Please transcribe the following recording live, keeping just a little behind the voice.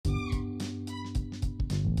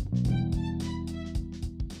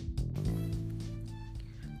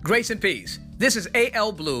Grace and peace. This is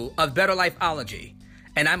A.L. Blue of Better Lifeology,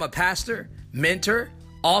 and I'm a pastor, mentor,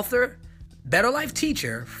 author, Better Life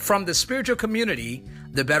teacher from the spiritual community,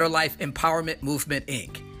 the Better Life Empowerment Movement,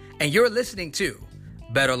 Inc. And you're listening to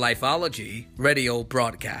Better Lifeology radio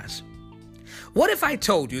broadcast. What if I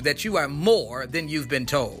told you that you are more than you've been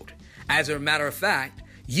told? As a matter of fact,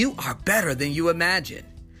 you are better than you imagine.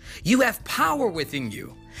 You have power within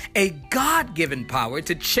you, a God-given power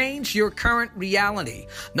to change your current reality,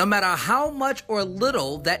 no matter how much or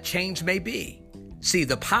little that change may be. See,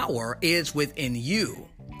 the power is within you.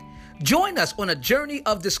 Join us on a journey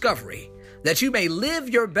of discovery that you may live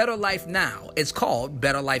your better life now. It's called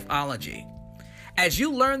Better Lifeology. As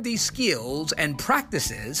you learn these skills and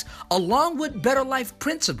practices, along with better life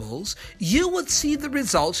principles, you will see the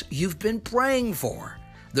results you've been praying for,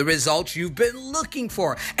 the results you've been looking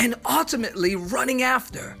for, and ultimately running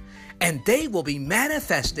after, and they will be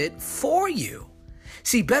manifested for you.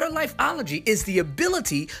 See, Better Lifeology is the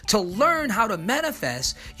ability to learn how to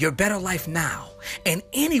manifest your better life now, and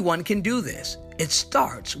anyone can do this. It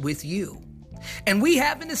starts with you. And we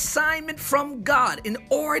have an assignment from God, an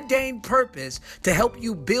ordained purpose to help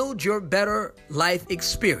you build your better life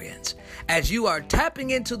experience as you are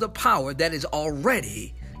tapping into the power that is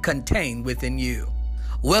already contained within you.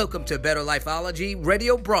 Welcome to Better Lifeology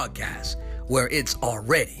radio broadcast, where it's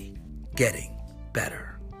already getting better.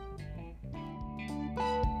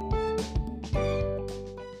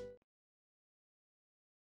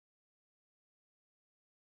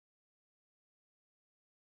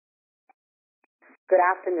 Good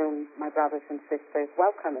afternoon, my brothers and sisters.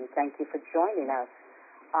 Welcome and thank you for joining us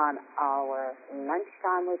on our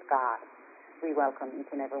Lunchtime with God. We welcome each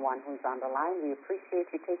and everyone who's on the line. We appreciate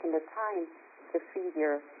you taking the time to feed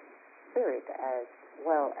your spirit as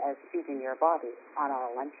well as feeding your body on our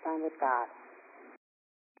Lunchtime with God.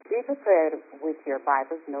 Be prepared with your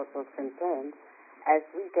Bibles, notebooks, and pens as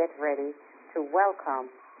we get ready to welcome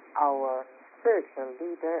our spiritual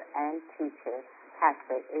leader and teacher,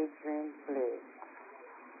 Pastor Adrian Blue.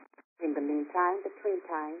 In the meantime, between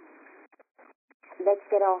times, let's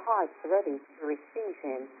get our hearts ready to receive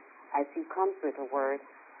him as he comes with a word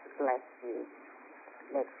to bless you.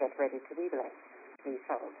 Let's get ready to be blessed. Please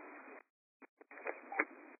hold.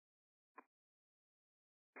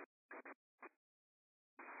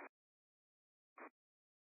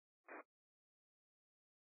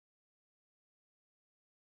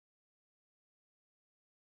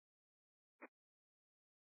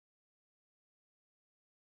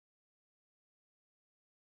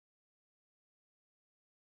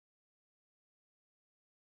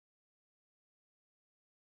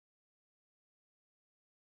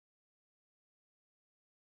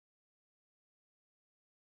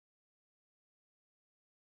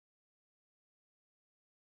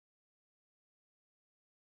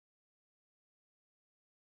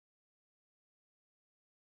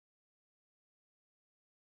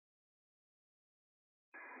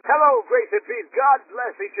 Hello, grace and peace. God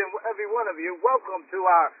bless each and every one of you. Welcome to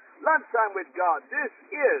our Lunchtime with God. This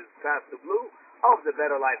is Pastor Blue of the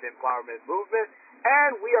Better Life Empowerment Movement,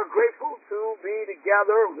 and we are grateful to be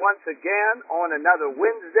together once again on another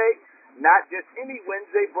Wednesday, not just any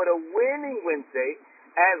Wednesday, but a winning Wednesday,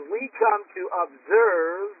 as we come to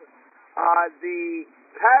observe the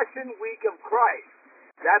Passion Week of Christ.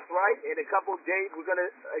 That's right. In a couple of days, we're going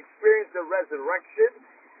to experience the resurrection.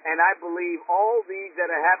 And I believe all these that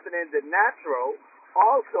are happening in the natural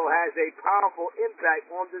also has a powerful impact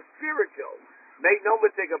on the spiritual. Make no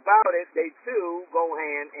mistake about it, they too go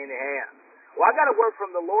hand in hand. Well, I got a word from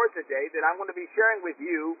the Lord today that I'm going to be sharing with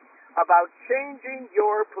you about changing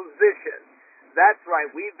your position. That's right.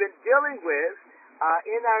 We've been dealing with,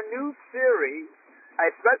 in our new series,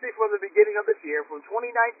 especially from the beginning of this year, from 2019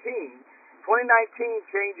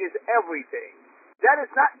 changes everything. That is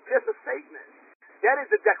not just a statement. That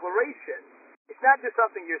is a declaration. It's not just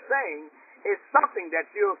something you're saying. It's something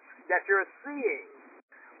that you're seeing.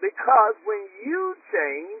 Because when you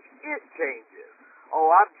change, it changes.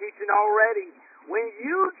 Oh, I'm teaching already. When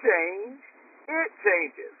you change, it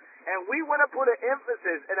changes. And we want to put an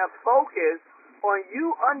emphasis and a focus on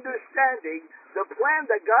you understanding the plan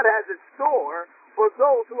that God has in store for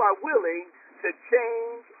those who are willing to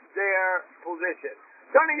change their position.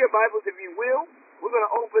 Turn in your Bibles, if you will. We're going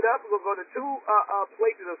to open up. We're going to go to two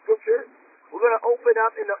places of Scripture. We're going to open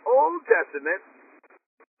up in the Old Testament.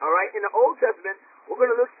 All right, in the Old Testament, we're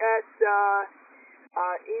going to look at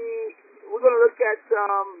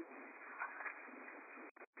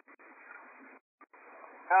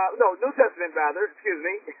New Testament rather. Excuse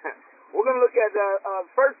me. We're going to look at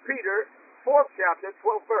 1 Peter, 4th chapter,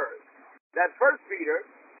 12th verse. That's 1 Peter,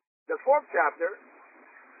 the 4th chapter,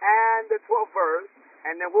 and the 12th verse,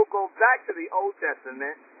 and then we'll go back to the Old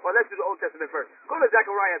Testament. Well, let's do the Old Testament first. Go to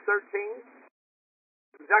Zechariah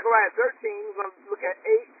 13. Zechariah 13, we're going to look at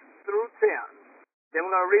 8 through 10. Then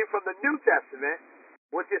we're going to read from the New Testament,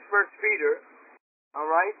 which is 1 Peter, all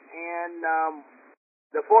right, and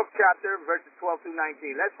the 4th chapter, verses 12 through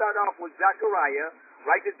 19. Let's start off with Zechariah.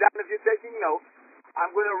 Write this down if you're taking notes.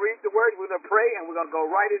 I'm going to read the word, we're going to pray, and we're going to go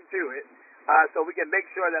right into it so we can make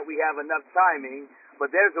sure that we have enough timing.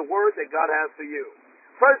 But there's a word that God has for you.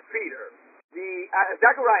 1 Peter,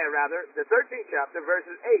 Zechariah, the 13th chapter,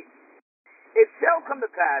 verses 8. It shall come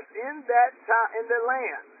to pass in that time, in the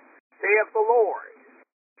land, saith the Lord,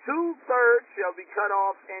 2/3 shall be cut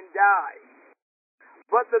off and die,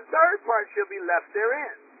 but the third part shall be left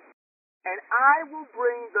therein. And I will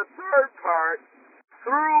bring the third part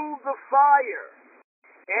through the fire,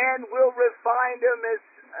 and will refine them as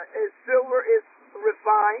silver is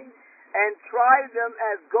refined, and try them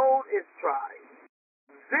as gold is tried.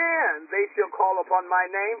 Then they shall call upon my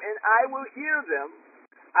name, and I will hear them.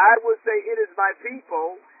 I will say, it is my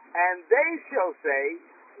people, and they shall say,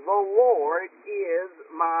 the Lord is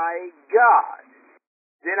my God.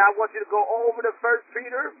 Then I want you to go over to 1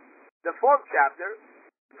 Peter, the 4th chapter,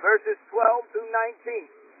 verses 12 through 19.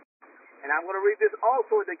 And I'm going to read this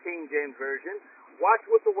also in the King James Version. Watch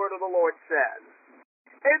what the word of the Lord says.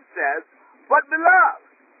 It says, but beloved,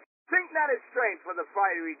 think not as strange for the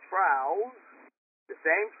fiery trials. The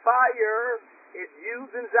same fire is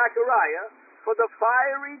used in Zechariah for the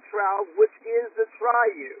fiery trial which is to try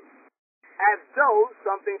you, as though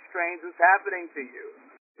something strange was happening to you.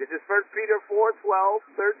 This is 1 Peter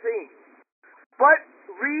 4:12-13. But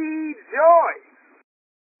rejoice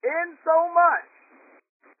in so much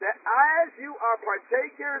that as you are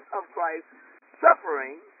partakers of Christ's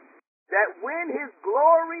suffering, that when his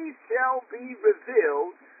glory shall be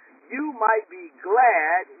revealed, you might be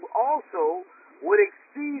glad also with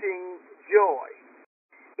exceeding joy.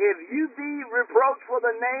 If you be reproached for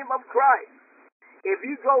the name of Christ, if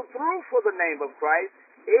you go through for the name of Christ,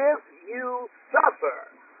 if you suffer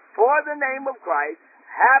for the name of Christ,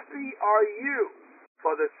 happy are you,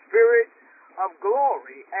 for the Spirit of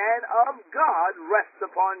glory and of God rests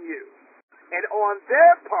upon you. And on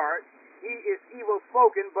their part, he is evil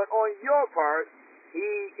spoken, but on your part,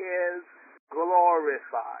 he is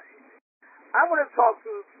glorified. I want to talk to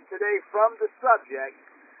you today from the subject,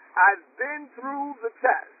 I've been through the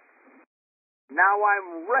test. Now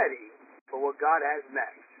I'm ready for what God has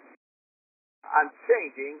next. I'm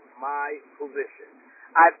changing my position.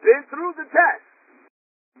 I've been through the test.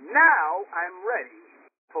 Now I'm ready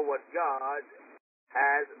for what God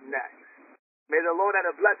has next. May the Lord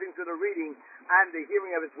add a blessing to the reading and the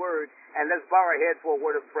hearing of his word. And let's bow our heads for a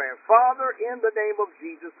word of prayer. Father, in the name of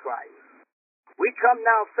Jesus Christ, we come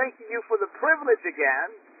now thanking you for the privilege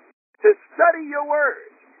again to study your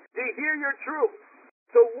word, to hear your truth,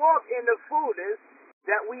 to walk in the fullness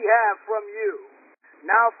that we have from you.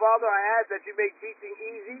 Now, Father, I ask that you make teaching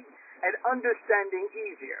easy and understanding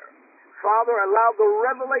easier. Father, allow the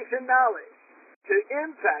revelation knowledge to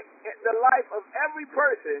impact the life of every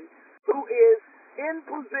person who is in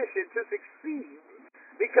position to succeed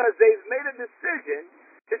because they've made a decision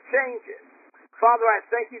to change it. Father, I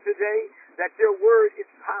thank you today that your word is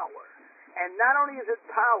power. And not only is it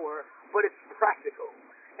power, but it's practical.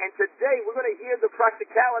 And today we're going to hear the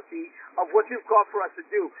practicality of what you've called for us to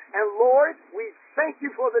do. And Lord, we thank you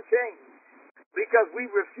for the change because we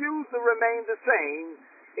refuse to remain the same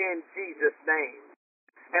in Jesus' name.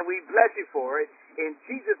 And we bless you for it. In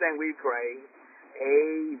Jesus' name we pray.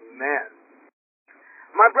 Amen.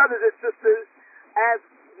 My brothers and sisters, as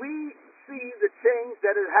we see the change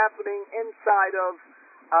that is happening inside of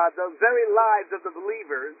the very lives of the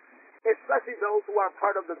believers, especially those who are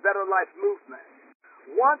part of the Better Life movement,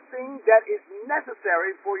 one thing that is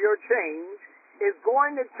necessary for your change is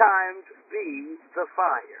going to times be the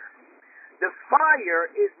fire. The fire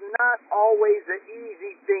is not always an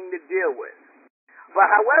easy thing to deal with. But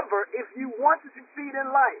however, if you want to succeed in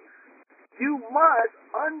life, you must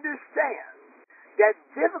understand that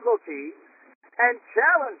difficulties and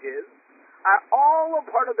challenges are all a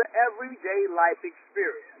part of the everyday life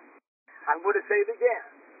experience. I'm going to say it again.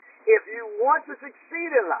 If you want to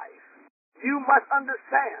succeed in life, you must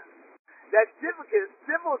understand that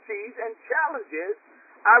difficulties and challenges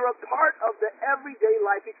are a part of the everyday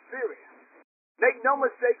life experience. Make no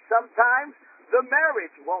mistake, sometimes the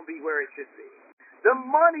marriage won't be where it should be. The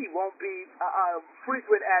money won't be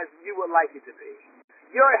frequent as you would like it to be.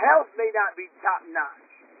 Your health may not be top notch.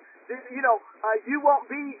 You won't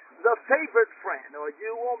be the favorite friend, or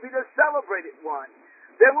you won't be the celebrated one.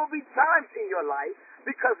 There will be times in your life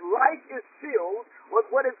because life is filled with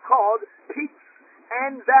what is called peaks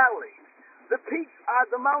and valleys. The peaks are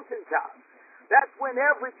the mountaintops. That's when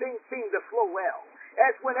everything seems to flow well.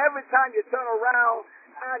 That's when every time you turn around,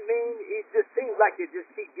 it just seems like you just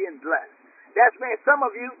keep getting blessed. That's when some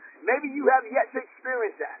of you, maybe you have yet to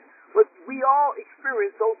experience that. But we all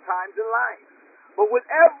experience those times in life. But with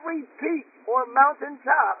every peak or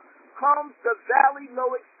mountaintop comes the valley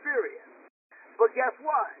low experience. But guess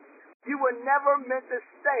what? You were never meant to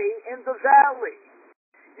stay in the valley.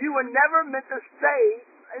 You were never meant to stay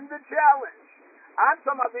in the challenge. I'm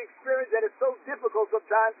talking about the experience that is so difficult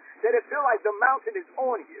sometimes that it feels like the mountain is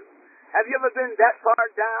on you. Have you ever been that far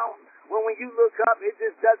down when you look up, it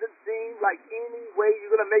just doesn't seem like any way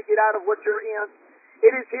you're going to make it out of what you're in?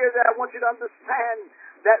 It is here that I want you to understand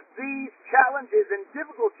that these challenges and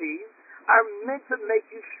difficulties are meant to make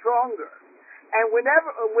you stronger. And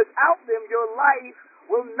without them, your life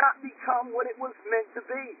will not become what it was meant to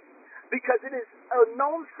be. Because it is a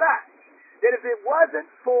known fact that if it wasn't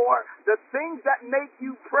for the things that make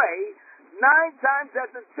you pray, 9 times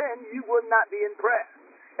out of 10, you would not be impressed.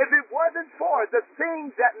 If it wasn't for the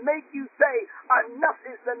things that make you say, enough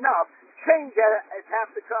is enough, change has have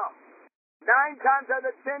to come. 9 times out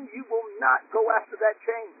of 10, you will not go after that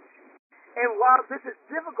change. And while this is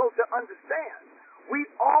difficult to understand, we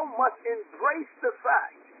all must embrace the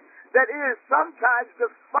fact that it is sometimes the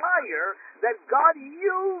fire that God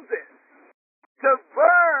uses to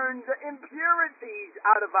burn the impurities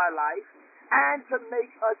out of our life and to make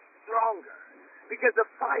us stronger. Because the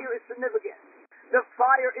fire is significant. The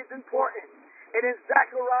fire is important. And in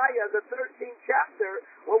Zechariah, the 13th chapter,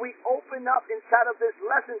 where we open up inside of this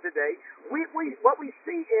lesson today, what we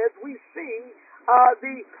see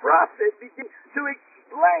the prophet begin to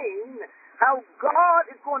explain how God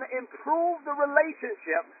is going to improve the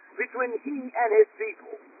relationship between he and his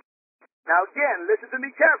people. Now again, listen to me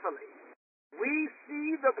carefully. We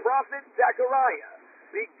see the prophet Zechariah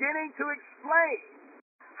beginning to explain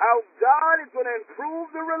how God is going to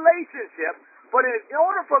improve the relationship. But in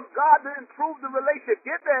order for God to improve the relationship,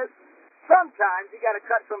 get this, sometimes you got to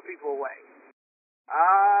cut some people away.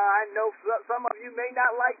 I know some of you may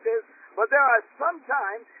not like this, but there are some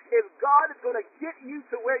times if God is going to get you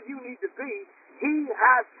to where you need to be, he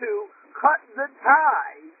has to cut the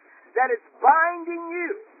ties that is binding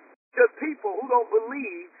you to people who don't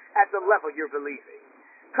believe at the level you're believing.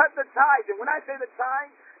 Cut the ties. And when I say the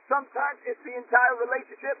ties, sometimes it's the entire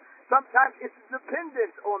relationship. Sometimes it's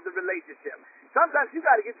dependence on the relationship. Sometimes you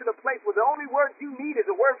got to get to the place where the only word you need is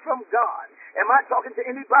a word from God. Am I talking to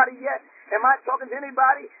anybody yet? Am I talking to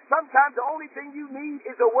anybody? Sometimes the only thing you need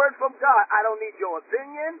is a word from God. I don't need your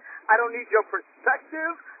opinion. I don't need your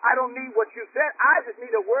perspective. I don't need what you said. I just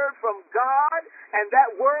need a word from God, and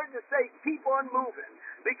that word to say, keep on moving.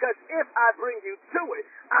 Because if I bring you to it,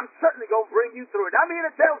 I'm certainly going to bring you through it. I'm here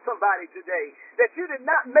to tell somebody today that you did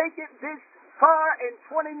not make it this far in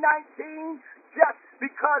 2019 just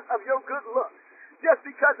because of your good looks. Just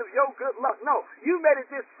because of your good luck. No, you made it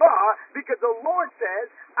this far because the Lord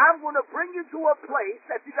says, I'm going to bring you to a place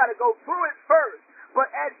that you got to go through it first.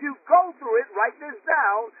 But as you go through it, write this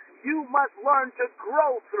down, you must learn to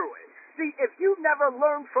grow through it. See, if you never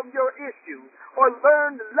learn from your issues or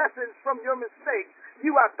learn lessons from your mistakes,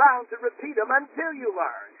 you are bound to repeat them until you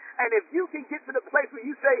learn. And if you can get to the place where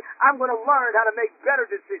you say, I'm going to learn how to make better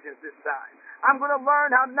decisions this time. I'm going to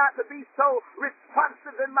learn how not to be so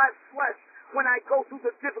responsive in my flesh when I go through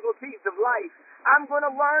the difficulties of life. I'm going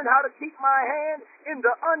to learn how to keep my hand in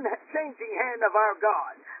the unchanging hand of our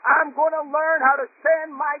God. I'm going to learn how to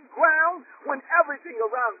stand my ground when everything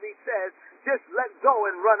around me says, just let go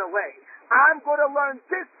and run away. I'm going to learn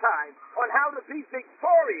this time on how to be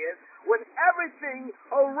victorious when everything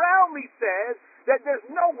around me says that there's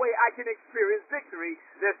no way I can experience victory.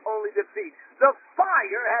 There's only defeat. The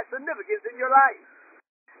fire has significance in your life.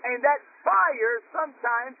 And that fire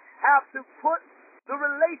sometimes have to put the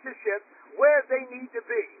relationships where they need to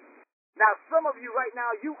be. Now, some of you right now,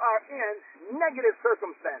 you are in negative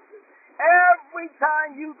circumstances. Every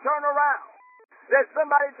time you turn around, there's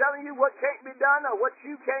somebody telling you what can't be done or what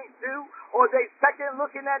you can't do, or they second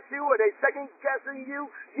looking at you, or they second guessing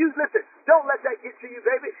you. You listen, don't let that get to you,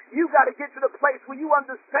 baby. You got to get to the place where you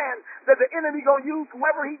understand that the enemy going to use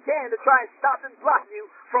whoever he can to try and stop and block you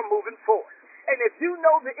from moving forward. And if you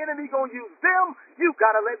know the enemy going to use them, you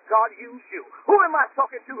got to let God use you. Who am I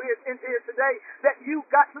talking to here today that you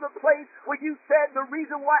got to the place where you said the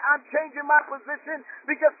reason why I'm changing my position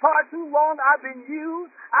because far too long I've been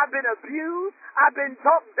used, I've been abused, I've been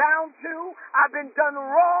talked down to, I've been done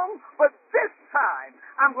wrong, but this time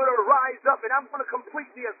I'm going to rise up and I'm going to complete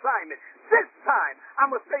the assignment. This time,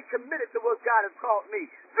 I'm going to stay committed to what God has called me.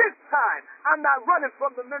 This time, I'm not running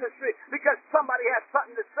from the ministry because somebody has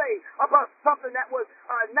something to say about something that was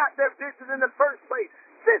not their business in the first place.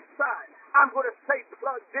 This time, I'm going to stay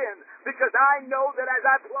plugged in because I know that as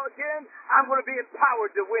I plug in, I'm going to be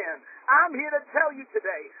empowered to win. I'm here to tell you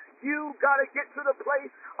today, you got to get to the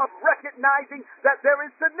place of recognizing that there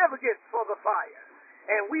is significance for the fire.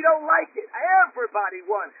 And we don't like it. Everybody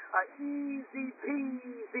wants an easy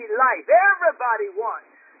peasy life. Everybody wants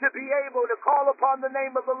to be able to call upon the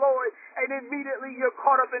name of the Lord and immediately you're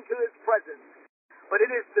caught up into His presence. But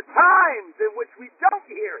it is the times in which we don't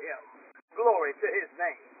hear Him, glory to His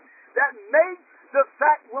name, that makes the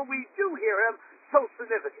fact when we do hear Him so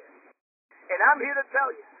significant. And I'm here to tell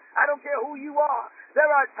you, I don't care who you are.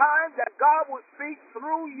 There are times that God will speak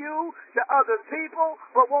through you to other people,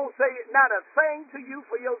 but won't say not a thing to you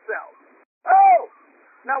for yourself. Oh!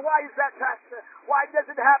 Now why is that, Pastor? Why does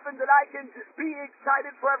it happen that I can be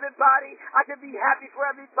excited for everybody? I can be happy for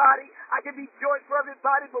everybody. I can be joyous for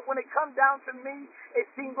everybody, but when it comes down to me, it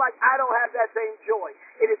seems like I don't have that same joy.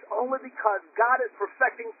 It is only because God is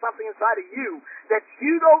perfecting something inside of you that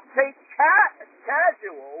you don't take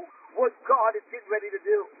casual what God is getting ready to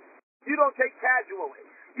do. You don't take casually.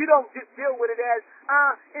 You don't just deal with it as,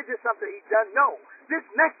 it's just something He's done. No. This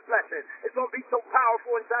next blessing is going to be so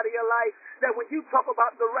powerful inside of your life that when you talk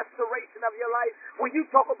about the restoration of your life, when you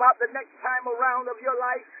talk about the next time around of your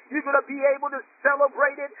life, you're going to be able to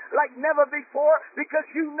celebrate it like never before because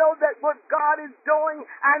you know that what God is doing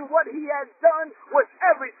and what He has done was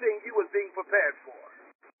everything you was being prepared for.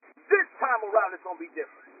 This time around it's going to be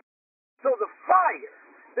different. So the fire,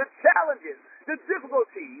 the challenges, the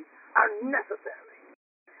difficulties are necessary.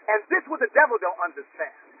 And this is what the devil don't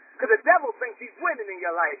understand. Because the devil thinks he's winning in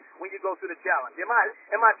your life when you go through the challenge.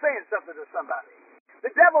 Am I saying something to somebody?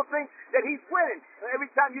 The devil thinks that he's winning every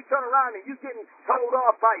time you turn around and you're getting told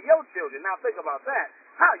off by your children. Now think about that.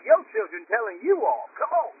 How your children telling you off?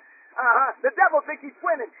 Come on. The devil thinks he's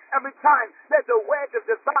winning every time there's a wedge of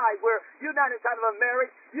divide where you're not inside of a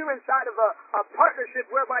marriage, you're inside of a partnership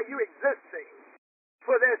whereby you're existing.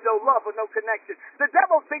 For there's no love or no connection. The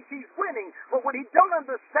devil thinks he's winning, but what he don't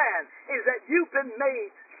understand is that you've been made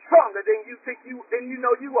stronger than you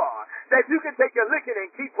know you are. That you can take a licking and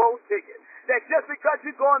keep on ticking. That just because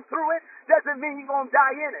you're going through it doesn't mean you're going to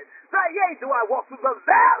die in it. So yea, do I walk through the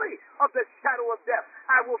valley of the shadow of death,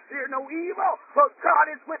 I will fear no evil, for God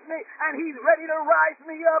is with me, and He's ready to rise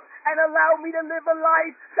me up and allow me to live a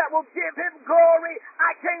life that will give Him glory.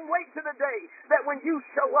 I can't wait to the day that when you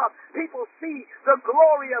show up, people see the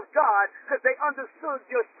glory of God because they understood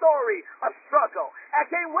your story of struggle. I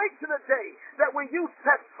can't wait to the day that when you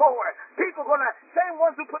step forward, people are going to, same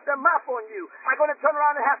ones who put their mouth on you, are going to turn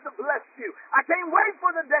around and have to bless you. I can't wait for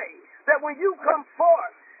the day that when you come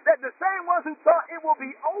forth, that the same ones who thought it will be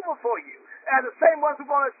over for you are the same ones who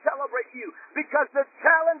are going to celebrate you, because the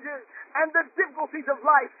challenges and the difficulties of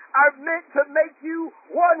life are meant to make you,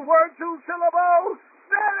 one word, two syllables,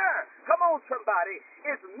 better. Come on, somebody.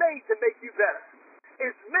 It's made to make you better.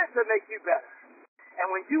 It's meant to make you better. And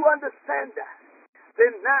when you understand that,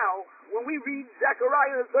 then now, when we read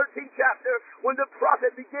Zechariah, the 13th chapter, when the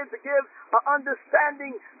prophet begins to give an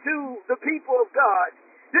understanding to the people of God,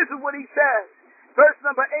 this is what he says. Verse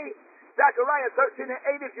number 8, Zechariah 13 and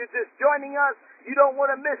 8, if you're just joining us, you don't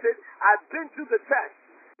want to miss it. I've been through the test.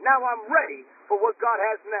 Now I'm ready for what God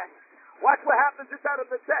has next. Watch what happens inside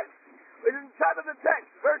of the text. Inside of the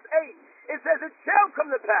text, verse 8, it says, it shall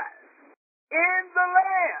come to pass in the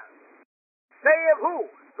land, saith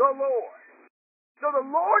who? The Lord. So the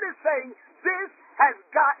Lord is saying, this has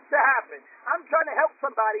got to happen. I'm trying to help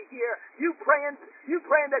somebody here. You praying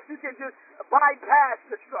that you can just bypass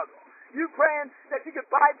the struggle. You praying that you can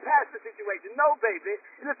bypass the situation. No, baby.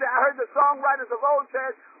 Listen, I heard the songwriters of old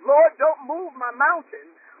says, Lord, don't move my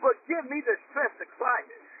mountain, but give me the strength to climb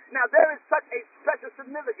it. Now, there is such a special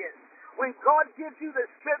significance. When God gives you the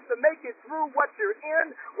strength to make it through what you're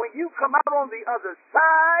in, when you come out on the other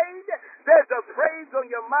side, there's a praise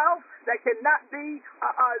on your mouth that cannot be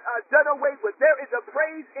done away with. There is a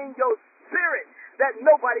praise in your spirit that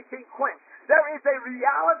nobody can quench. There is a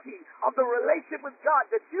reality of the relationship with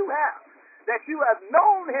God that you have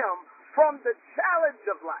known Him from the challenge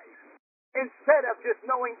of life, instead of just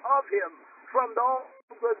knowing of Him from all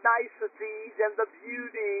the niceties and the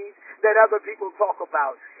beauties that other people talk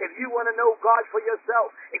about. If you want to know God for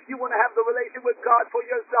yourself, if you want to have the relationship with God for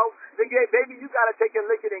yourself, then yeah, baby, you got to take a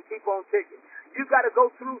licking and keep on ticking. You got to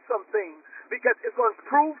go through some things, because it's going to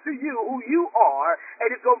prove to you who you are,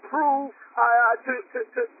 and it's going to prove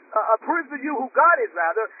prove to you who God is,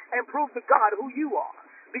 rather, and prove to God who you are.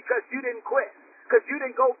 Because you didn't quit. Because you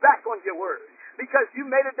didn't go back on your word. Because you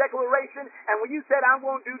made a declaration, and when you said, I'm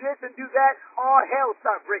going to do this and do that, all hell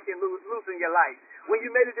started breaking loose in your life. When you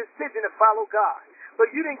made a decision to follow God. But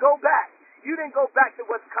you didn't go back. You didn't go back to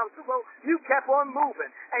what's comfortable. You kept on moving.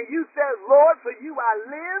 And you said, Lord, for you I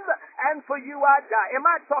live, and for you I die. Am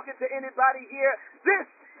I talking to anybody here? This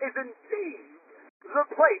is indeed the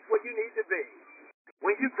place where you need to be.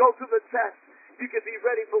 When you go through the test, you can be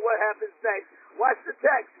ready for what happens next. Watch the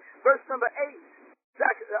text. Verse number 8.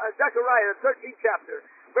 Zechariah, the 13th chapter,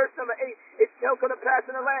 verse number 8, it shall come to pass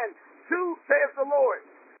in the land, two, saith the Lord,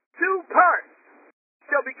 two parts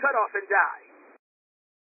shall be cut off and die.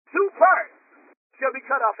 Two parts shall be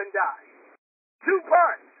cut off and die. Two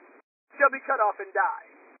parts shall be cut off and die.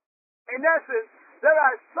 In essence, there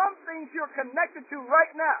are some things you're connected to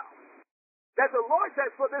right now that the Lord says,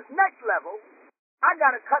 for this next level, I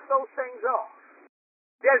got to cut those things off.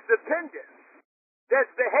 There's dependence. There's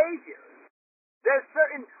behavior. There's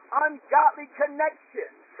certain ungodly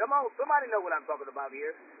connections. Come on, somebody know what I'm talking about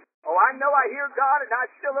here. Oh, I know I hear God and I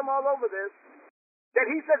still am all over this. That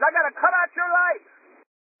he says, I got to cut out your life.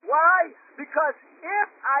 Why? Because if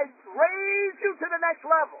I raise you to the next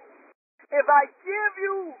level, if I give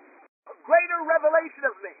you a greater revelation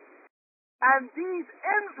of me, and these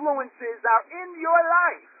influences are in your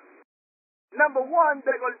life, number one,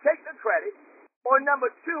 they're going to take the credit, or number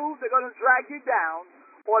two, they're going to drag you down,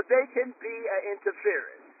 or they can be an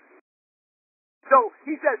interference. So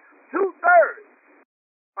he says 2/3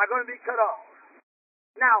 are going to be cut off.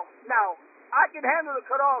 Now, I can handle the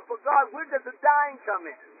cut off, but God, where does the dying come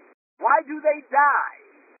in? Why do they die?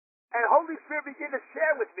 And Holy Spirit began to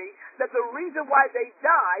share with me that the reason why they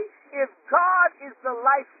die is God is the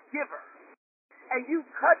life giver. And you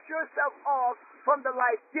cut yourself off from the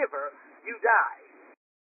life giver, you die.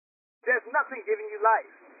 There's nothing giving you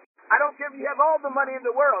life. I don't care if you have all the money in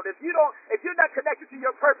the world. If you're not connected to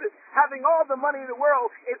your purpose, having all the money in the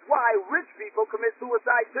world is why rich people commit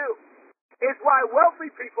suicide too. It's why wealthy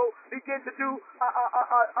people begin to do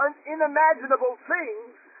unimaginable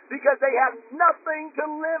things because they have nothing to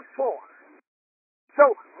live for.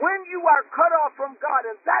 So when you are cut off from God,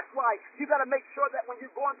 and that's why you got to make sure that when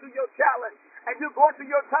you're going through your challenge and you're going through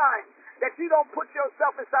your time, that you don't put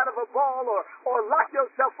yourself inside of a ball or lock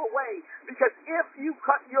yourself away. Because if you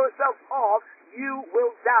cut yourself off, you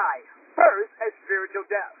will die. First, a spiritual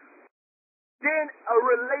death. Then a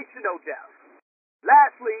relational death.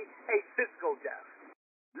 Lastly, a physical death.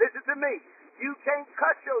 Listen to me. You can't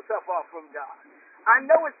cut yourself off from God. I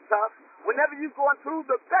know it's tough. Whenever you're going through,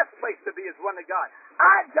 the best place to be is one to God.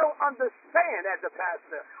 I don't understand as a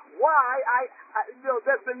pastor why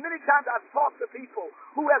there's been many times I've talked to people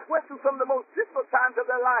who have went through some of the most difficult times of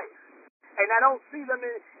their life. And I don't see them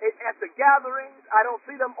at the gatherings. I don't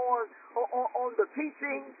see them on the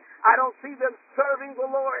teachings. I don't see them serving the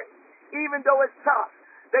Lord. Even though it's tough,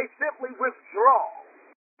 they simply withdraw.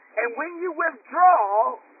 And when you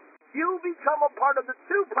withdraw, you become a part of the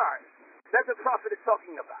two parts that the prophet is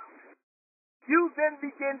talking about. You then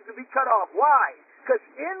begin to be cut off. Why? Because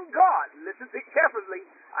in God, listen to it carefully.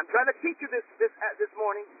 I'm trying to teach you this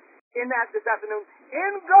morning, this afternoon.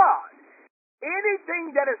 In God,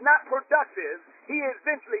 anything that is not productive, he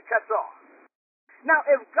eventually cuts off. Now,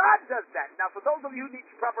 if God does that, now for those of you who need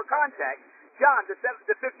proper context, John, the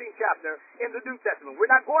 15th chapter in the New Testament.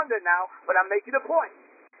 We're not going there now, but I'm making a point.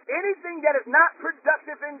 Anything that is not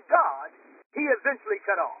productive in God, he eventually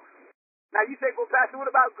cut off. Now you say, well, Pastor, what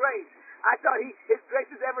about grace? I thought his grace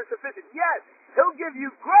is ever sufficient. Yes, he'll give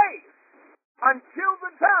you grace until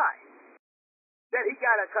the time that he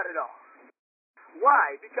got to cut it off.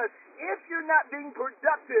 Why? Because if you're not being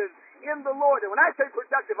productive in the Lord, and when I say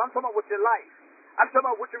productive, I'm talking about with your life. I'm talking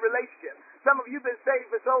about with your relationship. Some of you have been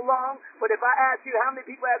saved for so long, but if I ask you how many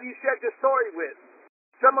people have you shared your story with,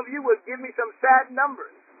 some of you would give me some sad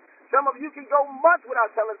numbers. Some of you can go months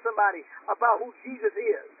without telling somebody about who Jesus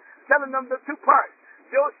is. Telling them the two parts,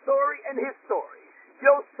 your story and his story.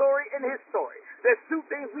 Your story and his story. There's two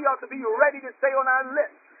things we ought to be ready to say on our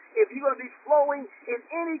lips. If you're going to be flowing in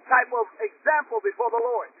any type of example before the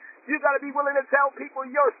Lord, you got to be willing to tell people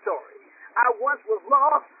your story. I once was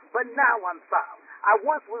lost, but now I'm found. I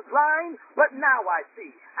once was blind, but now I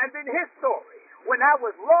see. And then his story. When I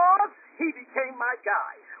was lost, he became my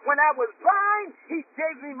guide. When I was blind, he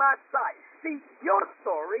gave me my sight. See, your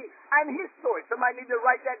story and his story. Somebody need to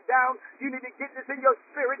write that down. You need to get this in your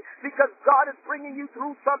spirit because God is bringing you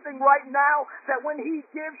through something right now that when he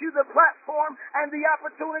gives you the platform and the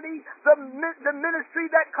opportunity, the ministry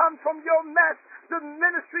that comes from your mess, the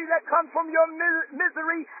ministry that comes from your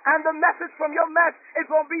misery, and the message from your mess is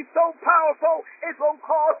going to be so powerful, it's going to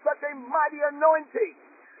cause such a mighty anointing.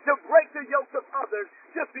 to break the yokes of others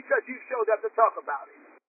just because you showed up to talk about it.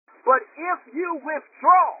 But if you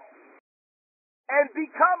withdraw and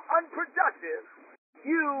become unproductive,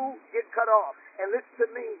 you get cut off. And listen to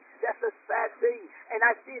me, that's a sad thing. And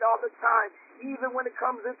I see it all the time, even when it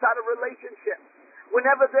comes inside a relationship.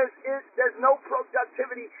 Whenever there's no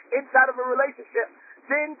productivity inside of a relationship,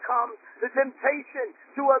 then comes the temptation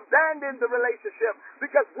to abandon the relationship.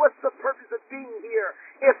 Because what's the purpose of being here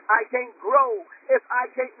if I can't grow, if I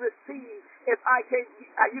can't receive, if I can't...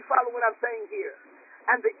 You follow what I'm saying here?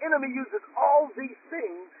 And the enemy uses all these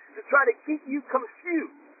things to try to keep you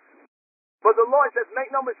confused. But the Lord says, make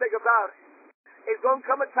no mistake about it. It's going to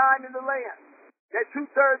come a time in the land that 2/3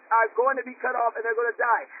 are going to be cut off and they're going to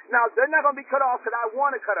die. Now, they're not going to be cut off because I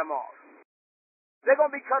want to cut them off. They're going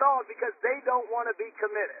to be cut off because they don't want to be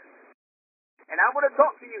committed. And I want to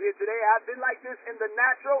talk to you here today. I've been like this in the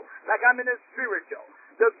natural, like I'm in the spiritual.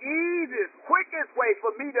 The easiest, quickest way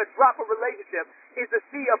for me to drop a relationship is to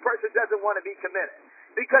see a person doesn't want to be committed.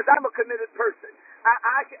 Because I'm a committed person.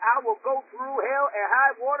 I will go through hell and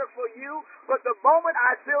high water for you, but the moment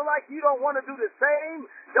I feel like you don't want to do the same,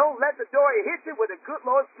 don't let the door hit you with a good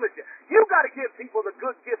Lord split you. You got to give people the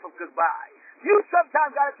good gift of goodbye. You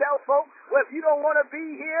sometimes got to tell folks, well, if you don't want to be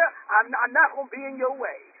here, I'm not going to be in your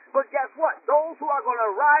way. But guess what? Those who are going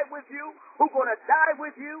to ride with you, who are going to die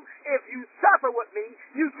with you, if you suffer with me,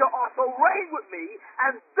 you shall also reign with me.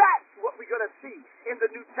 And that's what we're going to see in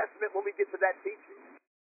the New Testament when we get to that teaching.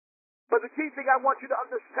 But the key thing I want you to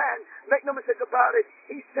understand, make no mistake about it,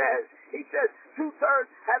 he says 2/3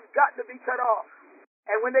 have got to be cut off.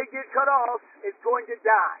 And when they get cut off, it's going to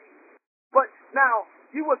die. But now,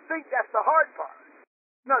 you would think that's the hard part.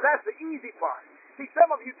 No, that's the easy part. See,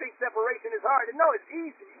 some of you think separation is hard. And no, it's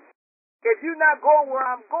easy. If you're not going where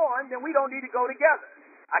I'm going, then we don't need to go together.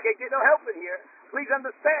 I can't get no help in here. Please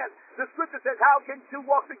understand, the scripture says, how can two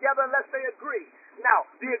walk together unless they agree? Now,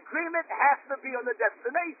 the agreement has to be on the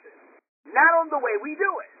destination, not on the way we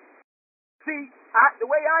do it. See, the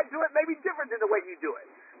way I do it may be different than the way you do it.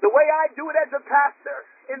 The way I do it as a pastor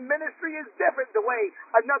in ministry is different the way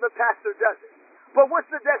another pastor does it. But what's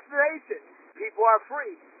the destination? People are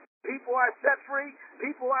free. People are set free.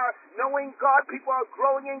 People are knowing God. People are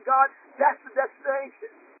growing in God. That's the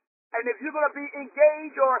destination. And if you're going to be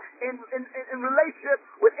engaged or in relationship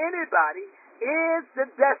with anybody, is the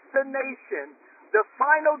destination, the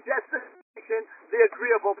final destination, the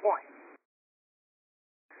agreeable point.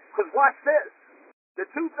 Because watch this. The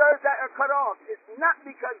 2/3 that are cut off is not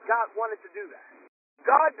because God wanted to do that.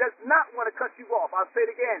 God does not want to cut you off. I'll say it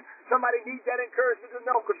again. Somebody needs that encouragement to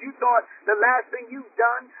know, because you thought the last thing you've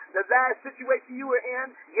done, the last situation you were in,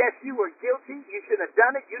 yes, you were guilty. You should have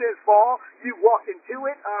done it. You didn't fall. You walked into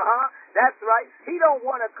it. That's right. He don't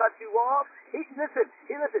want to cut you off. He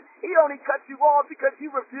only cuts you off because you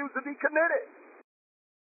refuse to be committed.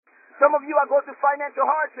 Some of you are going through financial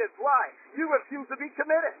hardships. Why? You refuse to be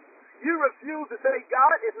committed. You refuse to say,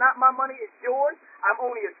 God, it's not my money, it's yours. I'm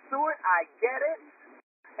only a steward. I get it.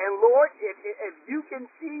 And Lord, if you can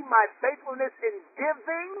see my faithfulness in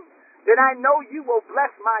giving, then I know you will bless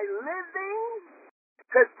my living.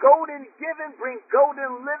 Because golden giving brings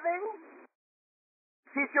golden living.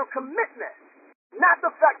 See, it's your commitment, not the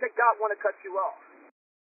fact that God want to cut you off.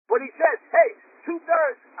 But he says, hey,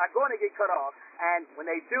 2/3 are going to get cut off. And when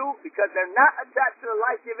they do, because they're not attached to the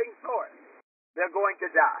life-giving source, they're going to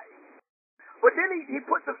die. But then he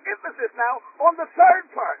puts some emphasis now on the third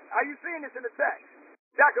part. Are you seeing this in the text?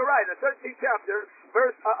 Zechariah, the 13th chapter,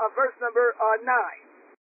 verse number 9.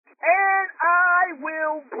 And I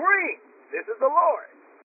will bring, this is the Lord,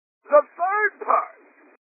 the third part.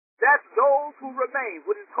 That's those who remain,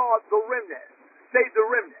 what is called the remnant. Say the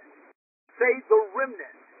remnant. Say the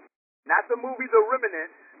remnant. Not the movie The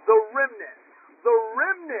Remnant, the remnant. The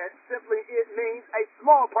remnant simply, it means a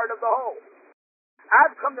small part of the whole.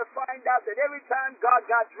 I've come to find out that every time God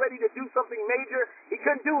got ready to do something major, he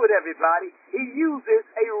couldn't do it, everybody. He uses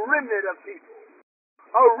a remnant of people.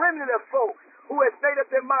 A remnant of folks who has made up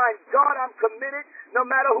their mind, God, I'm committed no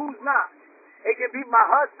matter who's not. It can be my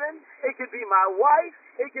husband. It can be my wife.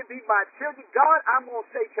 It can be my children. God, I'm going to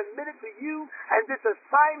stay committed to you and this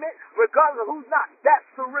assignment regardless of who's not. That's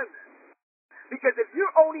the remnant. Because if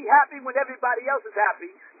you're only happy when everybody else is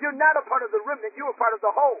happy, you're not a part of the remnant. You're a part of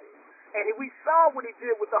the whole. And we saw what he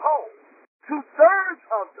did with the whole. 2/3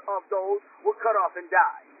 of those were cut off and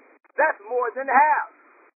died. That's more than half.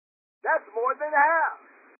 That's more than half.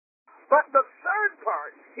 But the third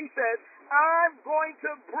part, he says, I'm going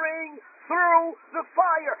to bring through the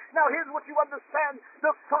fire. Now here's what you understand.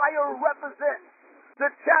 The fire represents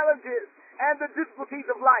the challenges and the difficulties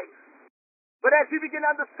of life. But as you begin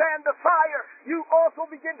to understand the fire, you also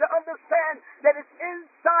begin to understand that it's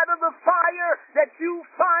inside of the fire that you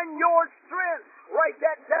find your strength. Write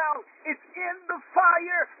that down. It's in the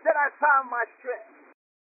fire that I found my strength.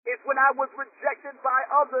 It's when I was rejected by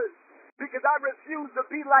others because I refused to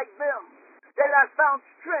be like them that I found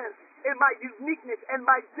strength in my uniqueness and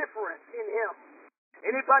my difference in Him.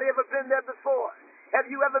 Anybody ever been there before? Have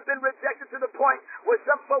you ever been rejected to the point where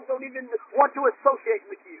some folks don't even want to associate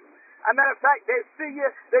with you? As a matter of fact, they see you,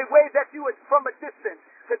 they wave at you from a distance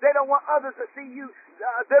because they don't want others to see you,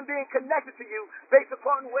 them being connected to you based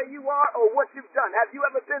upon where you are or what you've done. Have you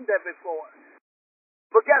ever been there before?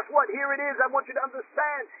 But guess what? Here it is. I want you to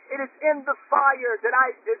understand. It is in the fire that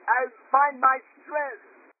I find my strength.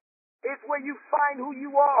 It's where you find who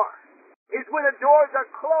you are. It's when the doors are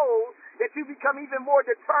closed that you become even more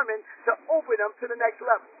determined to open them to the next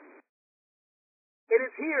level. It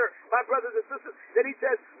is here, my brothers and sisters, that he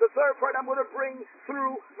says, the third part I'm going to bring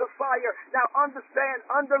through the fire. Now understand,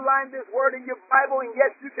 underline this word in your Bible, and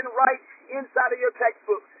yes, you can write inside of your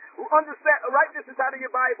textbook. Understand, write this inside of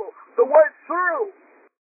your Bible. The word through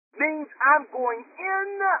means I'm going in,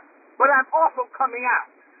 but I'm also coming out.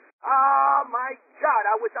 Oh my God,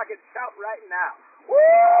 I wish I could shout right now.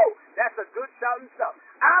 Woo! That's a good shouting stuff.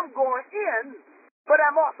 I'm going in, but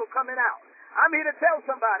I'm also coming out. I'm here to tell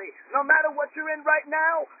somebody, no matter what you're in right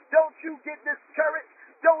now, don't you get discouraged.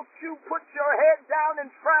 Don't you put your head down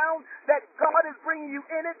and frown that God is bringing you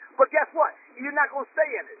in it. But guess what? You're not going to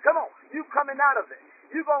stay in it. Come on. You coming out of it.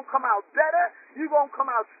 You're going to come out better. You're going to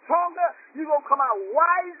come out stronger. You're going to come out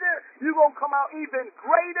wiser. You're going to come out even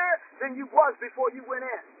greater than you was before you went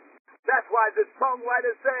in. That's why the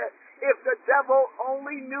songwriter said, if the devil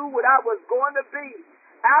only knew what I was going to be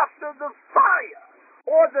after the fire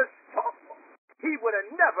or the storm, he would have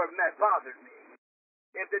never bothered me.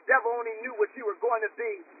 If the devil only knew what you were going to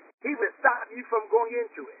be, he would stop you from going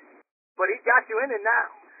into it. But he got you in it now.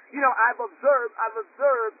 You know, I've observed,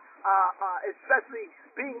 especially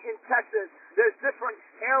being in Texas, there's different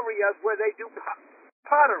areas where they do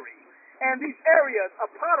pottery. And these areas of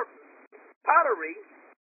pottery,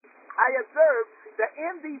 I observed that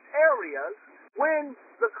in these areas, when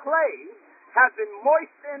the clay has been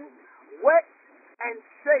moistened, wet, and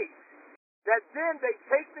shaped, that then they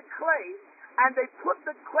take the clay and they put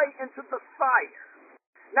the clay into the fire.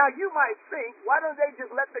 Now you might think, why don't they just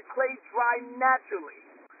let the clay dry naturally?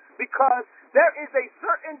 Because there is a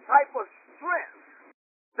certain type of strength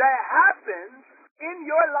that happens in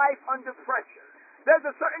your life under pressure. There's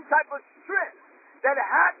a certain type of strength that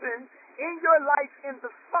happens in your life in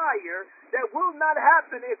the fire that will not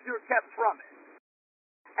happen if you're kept from it.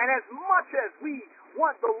 And as much as we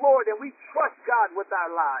want the Lord and we trust God with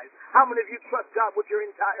our lives, how many of you trust God with your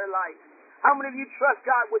entire life? How many of you trust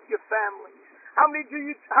God with your family? How many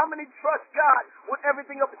trust God with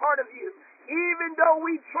everything a part of you? Even though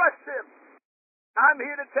we trust Him, I'm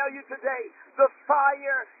here to tell you today, the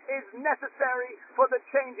fire is necessary for the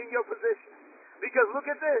change in your position. Because look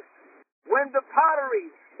at this. When the pottery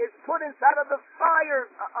is put inside of the fire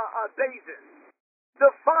basin, the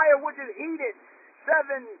fire which is heated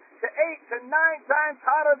 7 to 8 to 9 times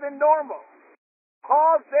hotter than normal,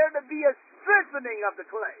 cause there to be a strengthening of the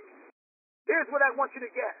clay. Here's what I want you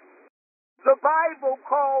to get. The Bible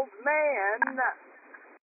calls man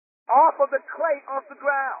off of the clay, off the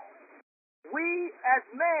ground. We as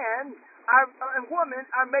man and woman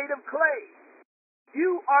are made of clay.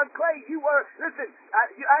 You are clay. You are, listen,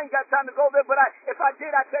 I ain't got time to go there, but if I did,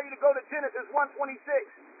 I'd tell you to go to Genesis 1:26.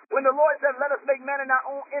 When the Lord said, let us make man in our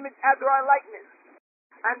own image after our likeness.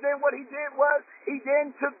 And then what he did was, he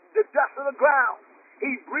then took the dust of the ground.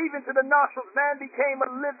 He breathed into the nostrils. Man became a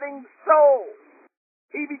living soul.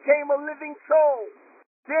 He became a living soul.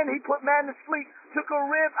 Then he put man to sleep, took a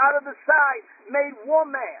rib out of the side, made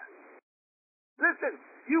woman. Listen,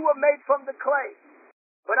 you were made from the clay.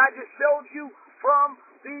 But I just showed you from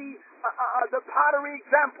the pottery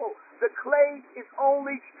example. The clay is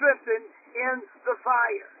only strengthened in the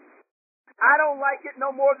fire. I don't like it no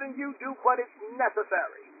more than you do, but it's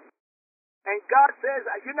necessary. And God says,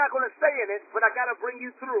 you're not going to stay in it, but I got to bring you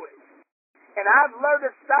through it. And I've learned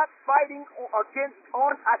to stop fighting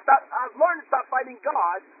I've learned to stop fighting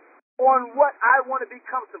God on what I want to be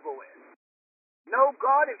comfortable with. No,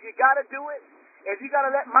 God, if you got to do it, if you got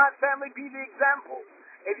to let my family be the example,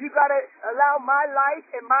 if you got to allow my life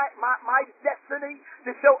and my destiny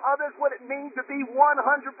to show others what it means to be 100%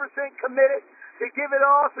 committed, to give it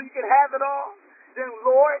all so you can have it all, then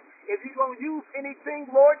Lord, if you're going to use anything,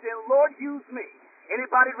 Lord, then Lord, use me.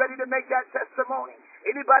 Anybody ready to make that testimony?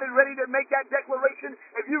 Anybody ready to make that declaration?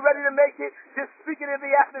 If you're ready to make it, just speak it in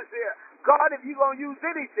the atmosphere. God, if you're going to use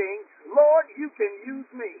anything, Lord,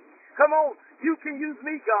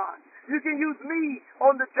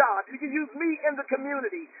 can use me in the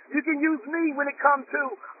community. You can use me when it comes to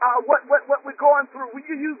what we're going through. You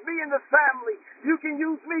can use me in the family. You can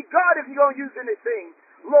use me. God, if you're going to use anything,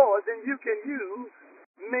 Lord, then you can use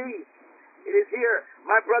me. It is here,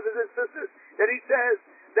 my brothers and sisters, that he says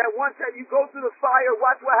that once that you go through the fire,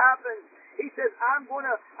 watch what happens. He says, I'm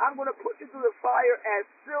gonna put you through the fire as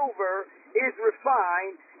silver is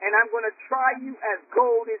refined, and I'm gonna try you as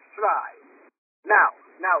gold is tried. Now,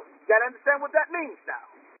 you gotta understand what that means now.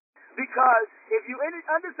 Because if you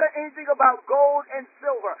understand anything about gold and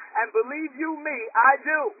silver, and believe you me, I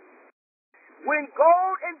do. When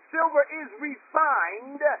gold and silver is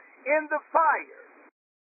refined in the fire,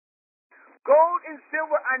 gold and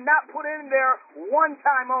silver are not put in there one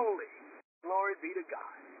time only. Glory be to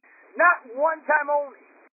God. Not one time only.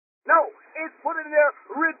 No, it's put in there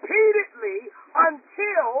repeatedly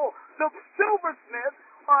until the silversmith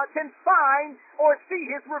can find or see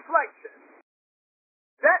his reflection.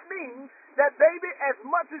 That means that, baby, as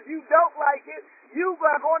much as you don't like it, you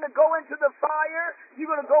are going to go into the fire, you're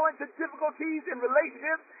going to go into difficulties in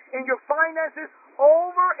relationships, in your finances,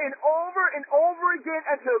 over and over and over again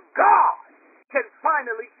until God can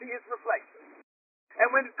finally see his reflection. And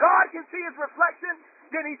when God can see his reflection,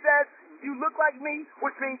 then he says, you look like me,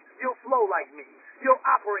 which means you'll flow like me. You'll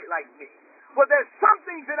operate like me. But there's some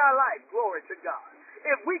things in our life, glory to God.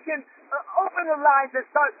 If we can open the lines and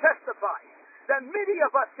start testifying, that many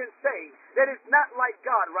of us can say that it's not like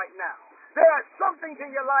God right now. There are some things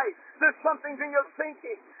in your life. There's some things in your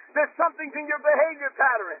thinking. There's some things in your behavior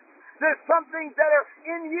patterns. There's some things that are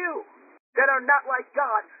in you that are not like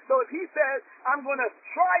God. So if he says, I'm going to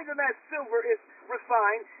try them as silver is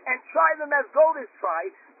refined and try them as gold is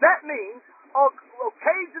tried, that means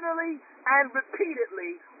occasionally and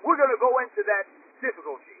repeatedly we're going to go into that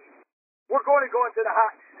difficulty. We're going to go into the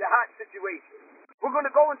hot situation. We're going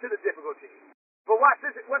to go into the difficulty. But watch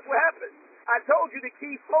this. Watch what happens. I told you the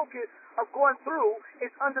key focus of going through is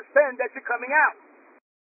understand that you're coming out.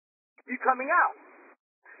 You're coming out.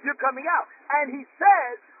 You're coming out. And he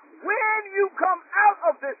says, when you come out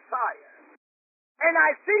of this fire, and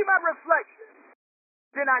I see my reflection,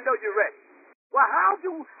 then I know you're ready. Well, how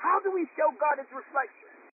do we show God his reflection?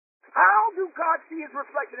 How do God see his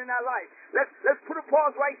reflection in our life? Let's put a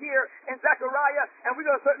pause right here in Zechariah, and we're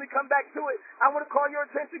going to certainly come back to it. I want to call your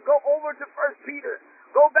attention. Go over to 1 Peter.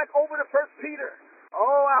 Go back over to 1 Peter.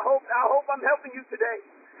 Oh, I hope I'm helping you today.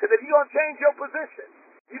 Because if you're going to change your position,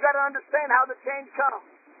 you got to understand how the change comes.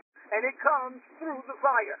 And it comes through the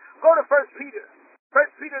fire. Go to 1 Peter. 1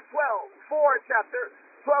 Peter 4 chapter,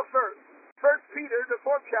 12 verse. 1 Peter, the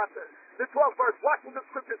 4th chapter, the 12th verse. Watch what the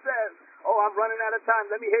scripture says. Oh, I'm running out of time.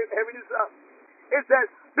 Let me hurry this up. It says,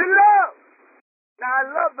 beloved. Now, I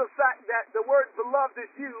love the fact that the word beloved is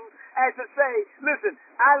used as to say, listen,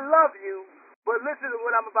 I love you, but listen to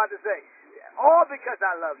what I'm about to say. All because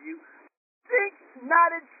I love you, think not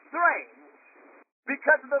it strange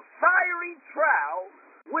because of the fiery trial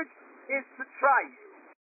which is to try you,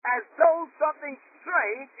 as though something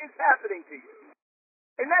strange is happening to you.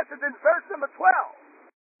 And that's in verse number 12.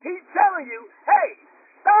 He's telling you, hey,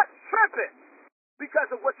 stop tripping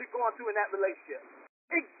because of what you're going through in that relationship.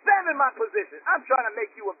 Examine my position. I'm trying to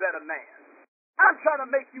make you a better man. I'm trying to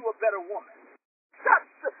make you a better woman. Stop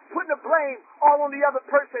putting the blame all on the other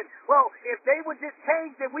person. Well, if they would just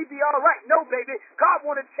change, then we'd be all right. No, baby. God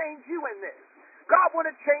want to change you in this. God want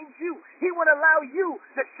to change you. He want to allow you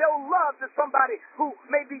to show love to somebody who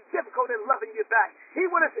may be difficult in loving you back. He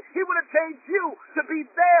want to change you to be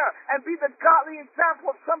there and be the godly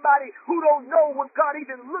example of somebody who don't know what God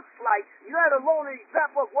even looks like, let alone an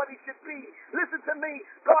example of what he should be. Listen to me.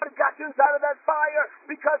 God has got you inside of that fire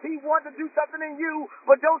because he wants to do something in you,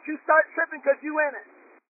 but don't you start tripping because you in it.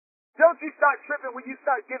 Don't you start tripping when you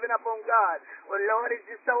start giving up on God. Well, Lord, it's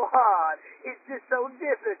just so hard. It's just so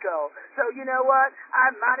difficult. So you know what? I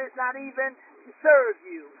might as not even serve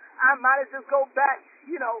you. I might as just go back.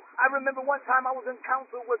 You know, I remember one time I was in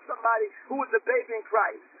counsel with somebody who was a baby in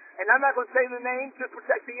Christ. And I'm not going to say the name to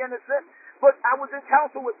protect the innocent, but I was in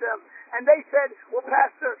counsel with them. And they said, well,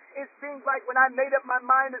 Pastor, it seems like when I made up my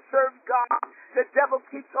mind to serve God, the devil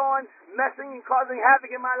keeps on messing and causing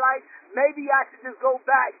havoc in my life. Maybe I should just go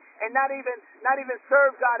back and not even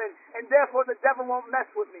serve God, and therefore the devil won't mess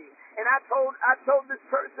with me. And I told this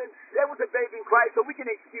person, there was a baby in Christ, so we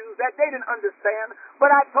can excuse that. They didn't understand.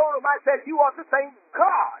 But I told them, I said, you ought to thank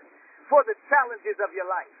God for the challenges of your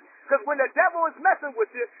life. Because when the devil is messing with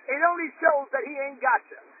you, it only shows that he ain't got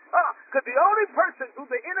you. Because the only person who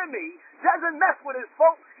the enemy doesn't mess with his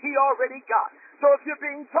folks, he already got. So if you're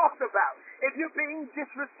being talked about, if you're being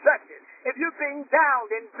disrespected, if you're being downed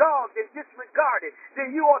and dogged and disregarded,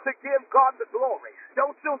 then you ought to give God the glory.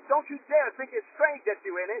 Don't you dare think it's strange that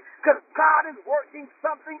you're in it, because God is working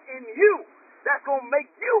something in you that's going to make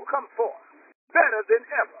you come forth better than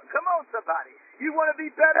ever. Come on, somebody. You want to be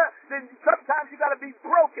better? Then sometimes you got to be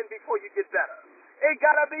broken before you get better. It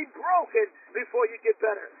got to be broken before you get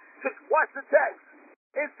better. Just watch the text.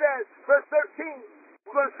 It says, verse 13,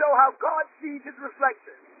 we're going to show how God sees his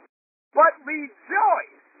reflection. But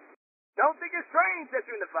rejoice. Don't think it's strange that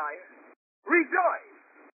you're in the fire. Rejoice.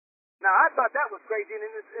 Now, I thought that was crazy in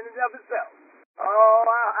and of itself. Oh,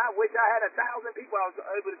 I wish I had 1,000 people I was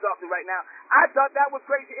able to talk to right now. I thought that was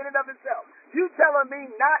crazy in and of itself. You telling me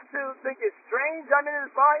not to think it's strange I'm in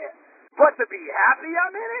the fire, but to be happy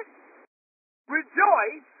I'm in it?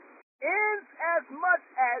 Rejoice in as much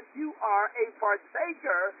as you are a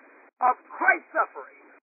partaker of Christ's suffering.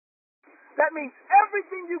 That means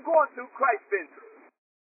everything you're going through, Christ's been through.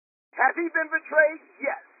 Has he been betrayed?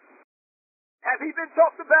 Yes. Has he been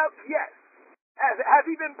talked about? Yes. Has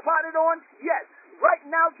he been plotted on? Yes. Right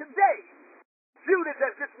now, today, Judas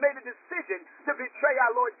has just made a decision to betray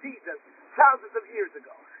our Lord Jesus thousands of years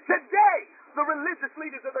ago. Today, the religious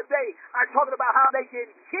leaders of the day are talking about how they can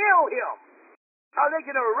kill him, how they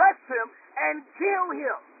can arrest him and kill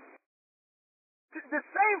him. The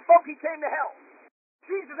same folk he came to help.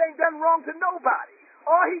 Jesus ain't done wrong to nobody.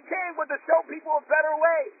 All he came was to show people a better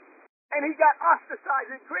way. And he got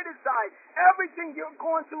ostracized and criticized. Everything you're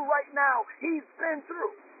going through right now, he's been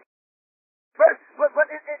through. But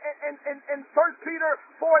in 1 Peter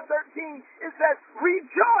 4:13, it says,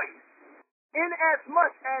 rejoice in as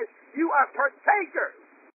much as you are partakers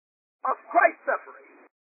of Christ's suffering,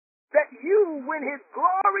 that you, when his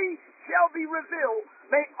glory shall be revealed,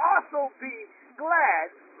 may also be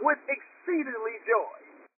glad with exceedingly joy.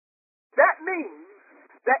 That means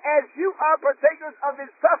that as you are partakers of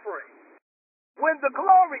his suffering, when the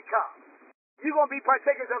glory comes, you're going to be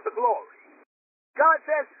partakers of the glory. God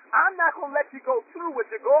says, I'm not going to let you go through what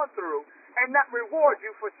you're going through and not reward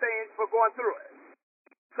you for going through it.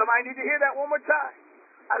 Somebody need to hear that one more time.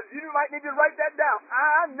 You might need to write that down.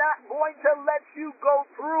 I'm not going to let you go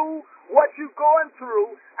through what you're going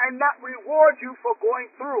through and not reward you for going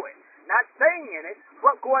through it. Not staying in it,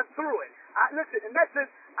 but going through it. Listen, and that says,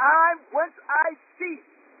 once I see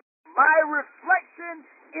my reflection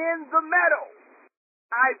in the meadow,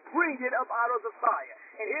 I bring it up out of the fire.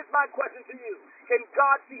 And here's my question to you. Can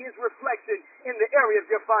God see his reflection in the area of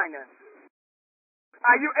your finances?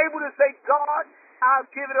 Are you able to say, God,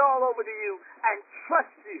 I'll give it all over to you and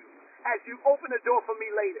trust you as you open the door for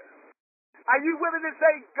me later? Are you willing to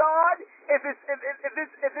say, God, if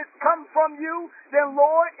it's come from you, then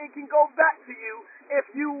Lord, it can go back to you if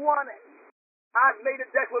you want it. I've made a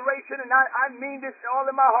declaration, and I mean this all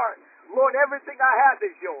in my heart. Lord, everything I have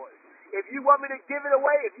is yours. If you want me to give it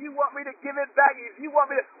away, if you want me to give it back, if you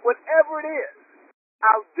want me to, whatever it is,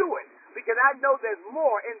 I'll do it. Because I know there's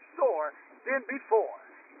more in store than before.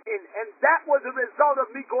 And that was a result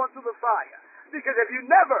of me going through the fire. Because if you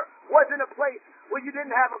never was in a place where you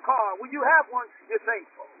didn't have a car, when you have one, you're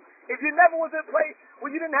thankful. If you never was in a place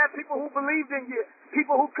where you didn't have people who believed in you,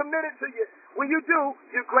 people who committed to you, when you do,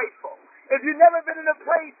 you're grateful. If you've never been in a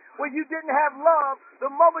place where you didn't have love,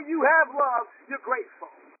 the moment you have love, you're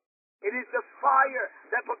grateful. It is the fire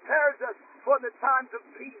that prepares us for the times of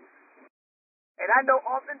peace. And I know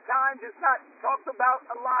oftentimes it's not talked about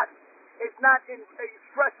a lot. It's not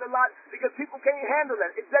expressed a lot because people can't handle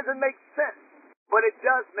it. It doesn't make sense. But it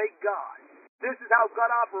does make God. This is how God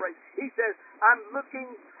operates. He says, I'm looking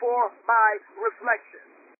for my reflection.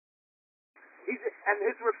 And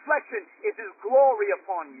his reflection is his glory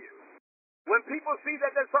upon you. When people see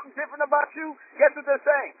that there's something different about you, guess what they're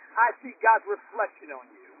saying? I see God's reflection on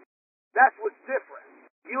you. That's what's different.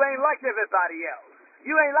 You ain't like everybody else.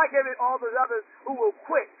 You ain't like all those others who will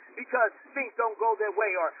quit because things don't go their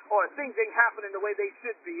way or things ain't happening the way they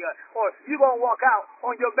should be or you going to walk out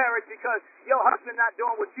on your marriage because your husband not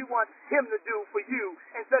doing what you want him to do for you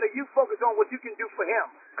instead of you focus on what you can do for him.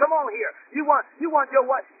 Come on here. You want your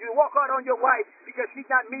wife, you walk out on your wife because she's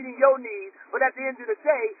not meeting your needs, but at the end of the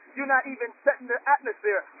day, you're not even setting the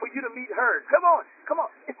atmosphere for you to meet hers. Come on.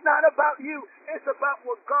 It's not about you. It's about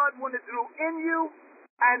what God wanted to do in you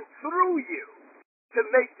and through you to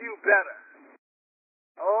make you better.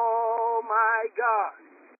 Oh, my God.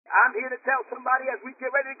 I'm here to tell somebody as we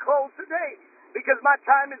get ready to close today because my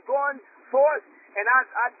time is going forth, and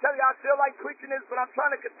I tell you, I feel like preaching this, but I'm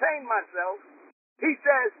trying to contain myself. He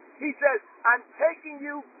says, I'm taking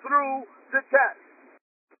you through the test.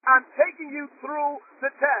 I'm taking you through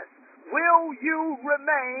the test. Will you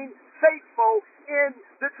remain faithful in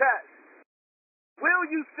the test? Will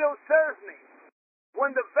you still serve me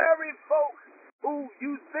when the very folk who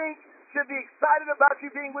you think should be excited about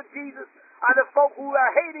you being with Jesus are the folk who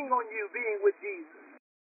are hating on you being with Jesus?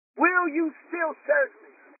 Will you still serve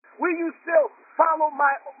me? Will you still follow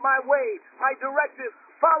my way, my directive,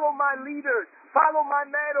 follow my leaders, follow my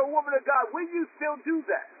man or woman of God? Will you still do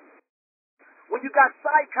that? When you got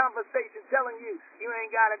side conversation telling you, you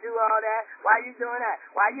ain't got to do all that. Why you doing that?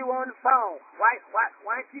 Why you on the phone? Why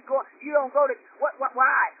don't you go? You don't go to,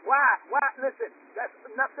 why? Listen, that's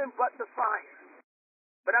nothing but the fire.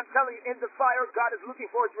 But I'm telling you, in the fire, God is looking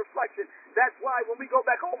for his reflection. That's why when we go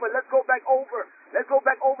back over, let's go back over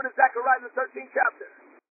to Zechariah the 13th chapter.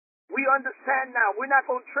 We understand now. We're not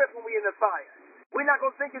going to trip when we're in the fire. We're not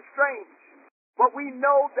going to think it's strange. But we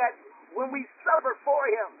know that when we suffer for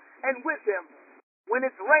him and with him, when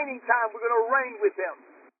it's raining time, we're going to reign with him.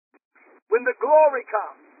 When the glory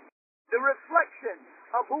comes, the reflection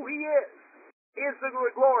of who he is the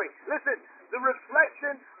glory. Listen, the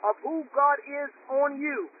reflection of who God is on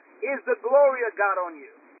you is the glory of God on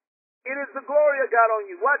you. It is the glory of God on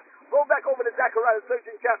you. What? Go back over to Zechariah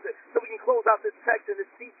 13th chapter so we can close out this text and this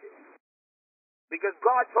teaching. Because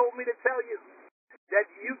God told me to tell you that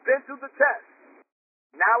you've been through the test.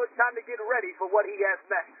 Now it's time to get ready for what he has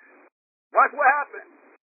next. Watch what happened.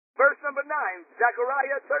 Verse number 9,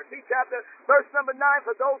 Zechariah 13th chapter, verse number 9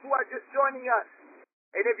 for those who are just joining us.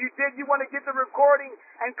 And if you did, you want to get the recording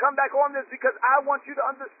and come back on this because I want you to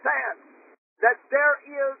understand that there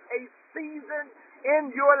is a season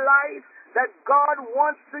in your life that God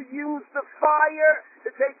wants to use the fire to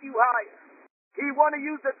take you higher. He wants to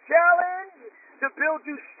use the challenge to build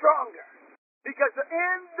you stronger. Because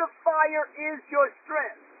in the fire is your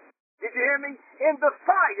strength. Did you hear me? In the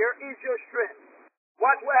fire is your strength.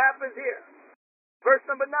 Watch what happens here. Verse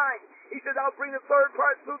number 9. He says, I'll bring the third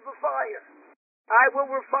part through the fire. I will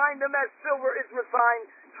refine them as silver is refined,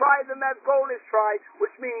 try them as gold is tried,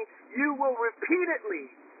 which means you will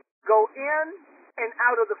repeatedly go in and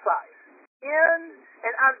out of the fire. In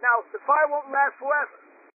and out. Now, the fire won't last forever.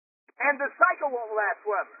 And the cycle won't last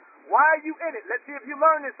forever. Why are you in it? Let's see if you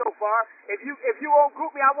learned it so far. If you won't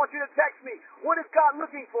group me, I want you to text me. What is God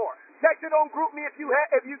looking for? Text it on group me if you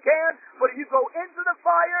can. But if you go into the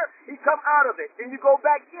fire, he come out of it. Then you go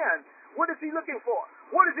back in. What is he looking for?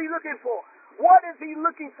 What is he looking for? What is he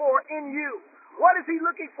looking for in you? What is he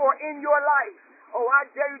looking for in your life? Oh, I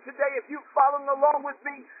dare you today, if you're following along with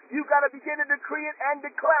me, you got to begin to decree it and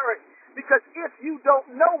declare it. Because if you don't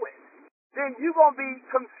know it, then you're going to be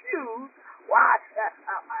confused. Why?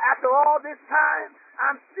 After all this time,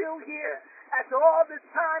 I'm still here. After all this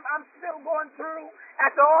time, I'm still going through.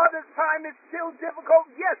 After all this time, it's still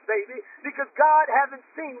difficult. Yes, baby, because God hasn't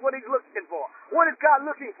seen what he's looking for. What is God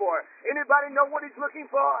looking for? Anybody know what he's looking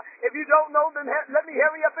for? If you don't know, then let me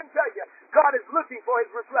hurry up and tell you. God is looking for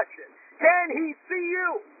his reflection. Can he see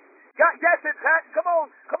you? God, that's it, Pat. Come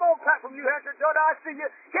on, Pat from New Hampshire. Daughter, I see you.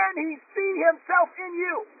 Can he see himself in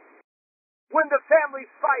you? When the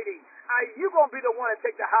family's fighting, are you going to be the one to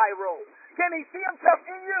take the high road? Can he see himself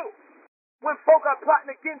in you? When folk are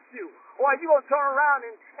plotting against you, or are you going to turn around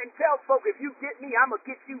and tell folk, if you get me, I'm going to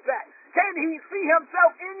get you back? Can he see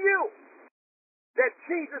himself in you? That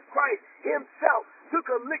Jesus Christ himself took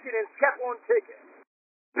a licking and kept on ticking.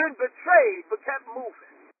 Been betrayed, but kept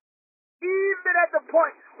moving. Even at the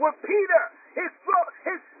point where Peter,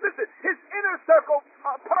 his inner circle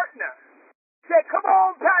partner, said, come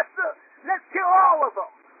on, Pastor, let's kill all of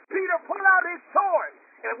them. Peter pulled out his sword.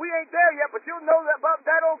 And we ain't there yet, but you'll know about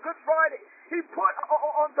that on Good Friday. He put,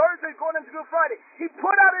 on Thursday going into Good Friday, he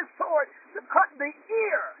put out his sword to cut the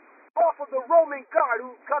ear off of the Roman guard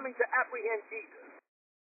who's coming to apprehend Jesus.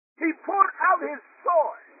 He pulled out his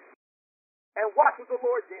sword. And watch what the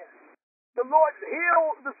Lord did. The Lord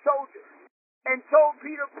healed the soldier and told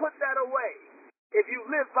Peter, put that away. If you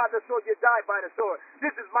live by the sword, you die by the sword.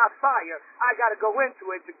 This is my fire. I got to go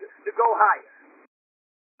into it to go higher.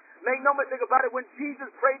 Make no mistake about it, when Jesus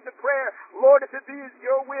prayed the prayer, Lord, if it be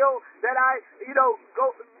your will that I,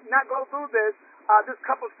 not go through this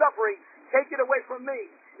cup of suffering, take it away from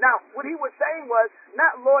me. Now, what he was saying was,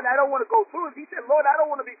 not, Lord, I don't want to go through it. He said, Lord, I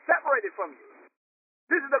don't want to be separated from you.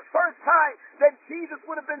 This is the first time that Jesus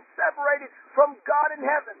would have been separated from God in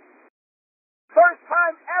heaven. First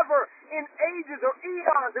time ever in ages or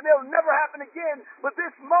eons, and it'll never happen again. But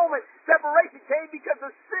this moment, separation came because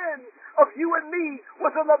the sin of you and me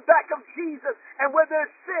was on the back of Jesus. And where there's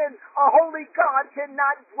sin, a holy God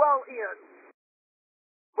cannot dwell in.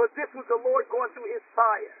 But this was the Lord going through his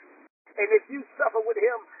fire. And if you suffer with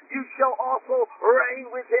him, you shall also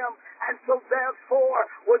reign with him. And so therefore,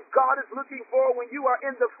 what God is looking for when you are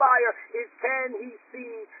in the fire is, can he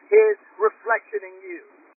see his reflection in you?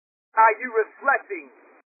 Are you reflecting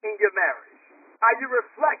in your marriage? Are you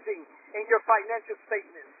reflecting in your financial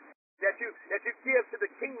statements that you give to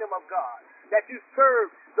the kingdom of God? That you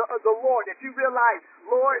serve the Lord, that you realize,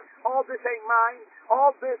 Lord, all this ain't mine.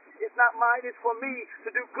 All this is not mine. It's for me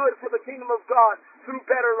to do good for the kingdom of God through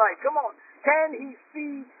better life. Come on. Can he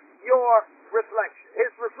see your reflection,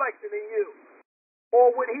 his reflection in you?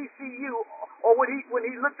 Or would he see you, or when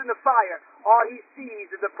he looks in the fire, all he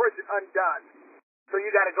sees is a person undone. So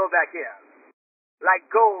you got to go back in. Like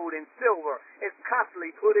gold and silver is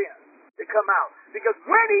constantly put in to come out. Because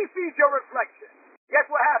when he sees your reflection, guess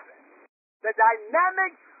what happens? The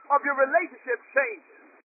dynamics of your relationship changes.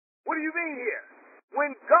 What do you mean here?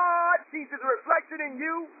 When God sees his reflection in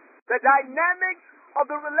you, the dynamics of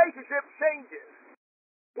the relationship changes.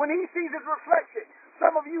 When he sees his reflection,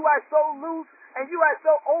 some of you are so loose and you are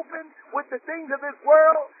so open with the things of this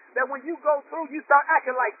world that when you go through, you start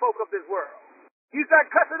acting like folk of this world. You start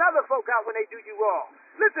cussing other folk out when they do you wrong.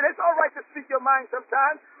 Listen, it's all right to speak your mind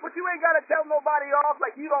sometimes, but you ain't got to tell nobody off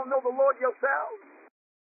like you don't know the Lord yourself.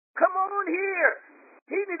 Come on here.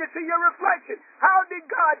 He needed to see your reflection. How did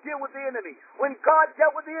God deal with the enemy? When God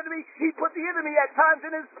dealt with the enemy, he put the enemy at times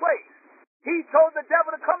in his place. He told the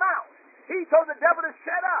devil to come out. He told the devil to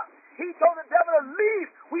shut up. He told the devil to leave.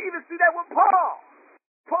 We even see that with Paul.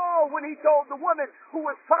 Paul, when he told the woman who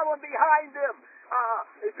was following behind him,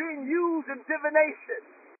 being used in divination,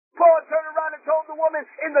 Paul turned around and told the woman,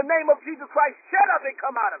 in the name of Jesus Christ, shut up and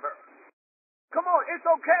come out of her. Come on, it's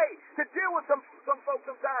okay to deal with some folks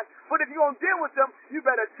sometimes, but if you're going to deal with them, you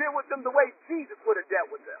better deal with them the way Jesus would have dealt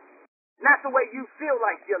with them, not the way you feel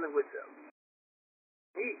like dealing with them.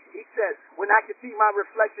 He says, when I can see my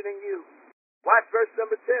reflection in you. Watch verse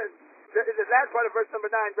number 10. The last part of verse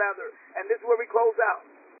number 9, rather, and this is where we close out.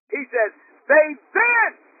 He says, they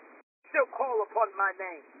then shall call upon my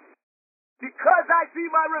name, because I see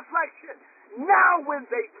my reflection. Now when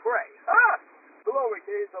they pray, glory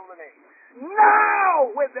to his holy name.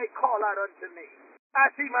 Now when they call out unto me,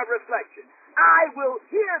 I see my reflection. I will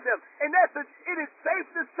hear them. In essence, it is safe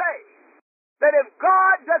to say that if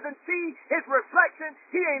God doesn't see his reflection,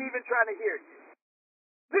 he ain't even trying to hear you.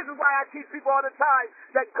 This is why I teach people all the time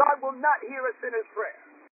that God will not hear a sinner's prayer.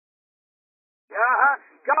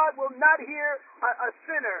 God will not hear a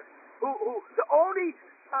sinner who the only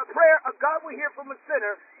prayer God will hear from a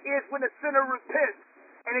sinner is when a sinner repents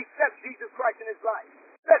and accepts Jesus Christ in his life.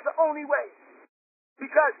 That's the only way.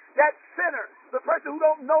 Because that sinner, the person who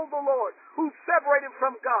don't know the Lord, who's separated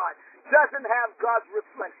from God, doesn't have God's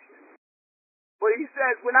reflection. But he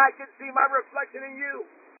says, when I can see my reflection in you,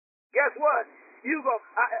 guess what? You go,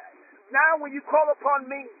 now when you call upon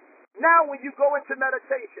me, now when you go into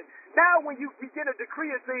meditation, now when you begin to decree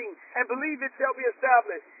a thing and believe it shall be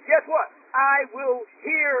established, guess what? I will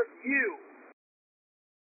hear you.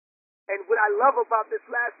 And what I love about this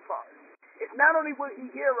last part, it's not only will he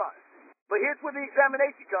hear us, but here's where the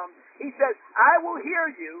examination comes. He says, I will hear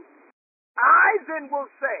you. I then will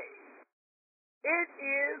say, it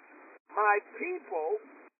is my people,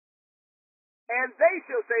 and they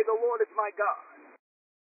shall say, the Lord is my God.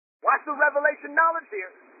 Watch the revelation knowledge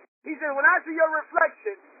here. He said, when I see your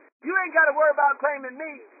reflection, you ain't got to worry about claiming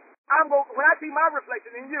me. When I see my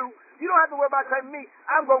reflection in you, you don't have to worry about claiming me.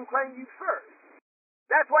 I'm going to claim you first.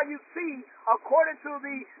 That's why you see, according to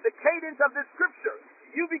the cadence of this scripture,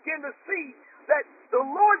 you begin to see that the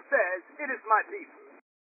Lord says, it is my people.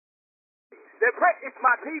 It's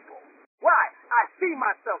my people. Why? I see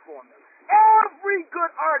myself on them. Every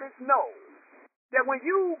good artist knows that when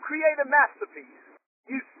you create a masterpiece,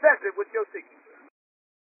 you set it with your signature.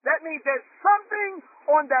 That means there's something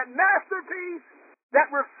on that masterpiece that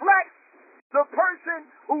reflects the person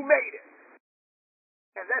who made it.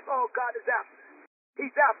 And that's all God is after.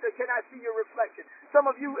 He's after, can I see your reflection? Some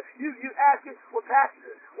of you asking, well,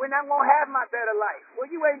 Pastor, when I'm going to have my better life? Well,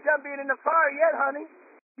 you ain't done being in the fire yet, honey.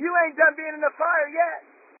 You ain't done being in the fire yet.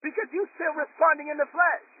 Because you still responding in the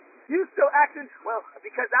flesh. You still acting, well,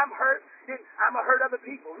 because I'm hurt, then I'm going to hurt other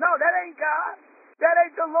people. No, that ain't God. That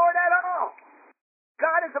ain't the Lord at all.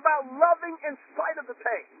 God is about loving in spite of the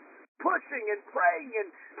pain, pushing and praying and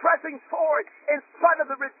pressing forward in spite of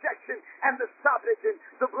the rejection and the stoppage and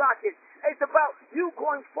the blockage. It's about you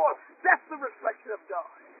going forth. That's the reflection of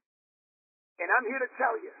God. And I'm here to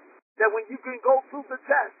tell you that when you can go through the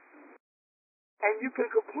test and you can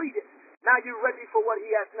complete it, now you're ready for what he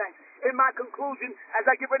has next. In my conclusion, as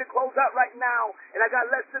I get ready to close out right now, and I got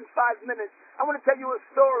less than 5 minutes, I want to tell you a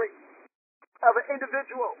story of an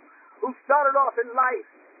individual who started off in life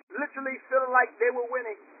literally feeling like they were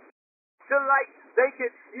winning, feeling like they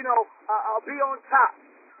could, be on top,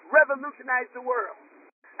 revolutionize the world.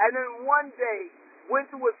 And then one day went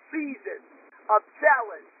through a season of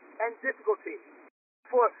challenge and difficulty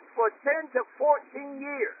for 10 to 14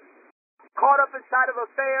 years, caught up inside of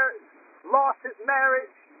affairs, lost his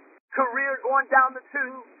marriage, career going down the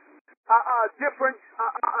tubes, different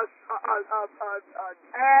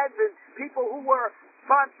ads and people who were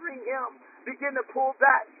sponsoring him begin to pull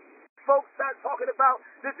back. Folks start talking about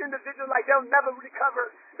this individual like they'll never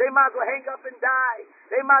recover. They might as well hang up and die.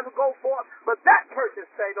 They might as well go forth. But that person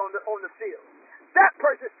stayed on the field. That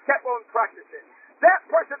person kept on practicing. That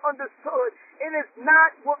person understood it is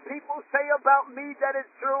not what people say about me that is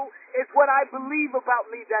true. It's what I believe about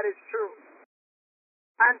me that is true.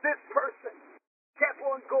 And this person kept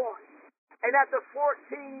on going. And after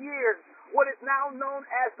 14 years, what is now known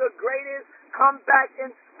as the greatest comeback in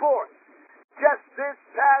sports, just this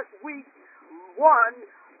past week, won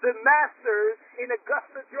the Masters in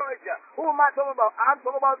Augusta, Georgia. Who am I talking about? I'm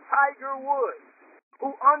talking about Tiger Woods,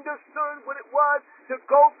 who understood what it was to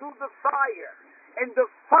go through the fire. And the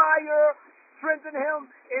fire strengthened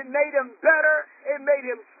him. It made him better. It made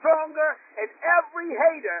him stronger. And every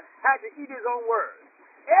hater had to eat his own words.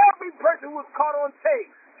 Every person who was caught on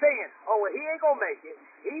tape saying, oh, well, he ain't going to make it.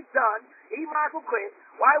 He's done. He might as well quit.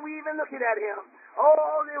 Why are we even looking at him?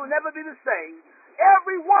 Oh, it will never be the same.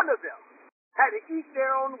 Every one of them had to eat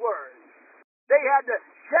their own words. They had to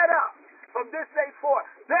shut up from this day forth.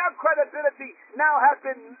 Their credibility now has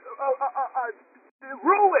been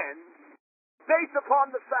ruined based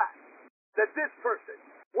upon the fact that this person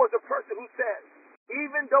was a person who said,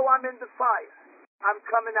 even though I'm in the fire, I'm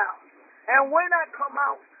coming out. And when I come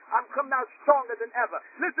out, I'm coming out stronger than ever.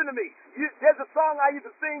 Listen to me. There's a song I used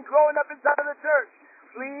to sing growing up inside of the church.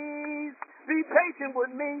 Please be patient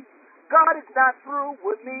with me. God is not through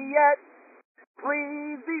with me yet.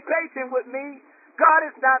 Please be patient with me. God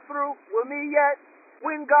is not through with me yet.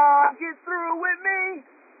 When God gets through with me,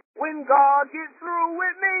 when God gets through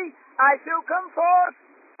with me, I shall come forth.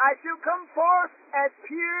 I shall come forth as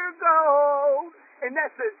pure gold. In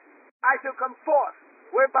essence, I shall come forth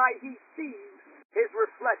whereby he sees his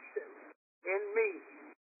reflection in me.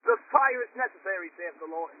 The fire is necessary, saith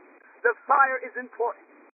the Lord. The fire is important.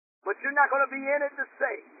 But you're not going to be in it to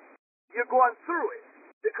stay. You're going through it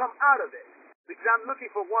to come out of it. Because I'm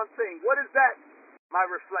looking for one thing. What is that? My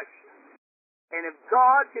reflection. And if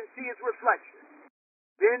God can see his reflection,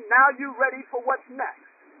 then now you're ready for what's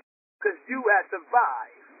next. Because you have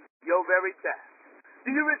survived your very test.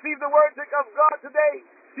 Do you receive the word of God today?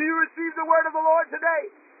 Do you receive the word of the Lord today?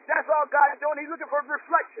 That's all God is doing. He's looking for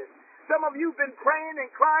reflection. Some of you have been praying and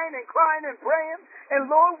crying and crying and praying. And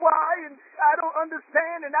Lord, why? And I don't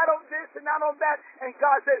understand. And I don't this and I don't that. And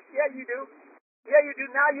God says, yeah, you do. Yeah, you do.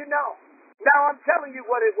 Now you know. Now I'm telling you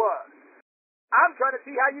what it was. I'm trying to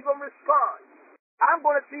see how you're going to respond. I'm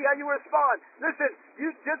going to see how you respond. Listen,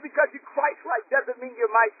 just because you're Christ-like doesn't mean you're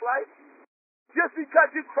Christ-like. Just because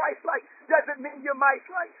you're Christ-like doesn't mean you're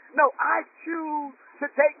Christ-like. No, I choose to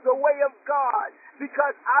take the way of God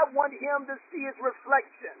because I want him to see his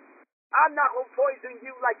reflection. I'm not going to poison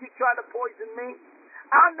you like you're trying to poison me.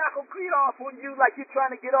 I'm not going to get off on you like you're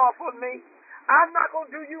trying to get off on me. I'm not going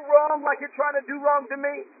to do you wrong like you're trying to do wrong to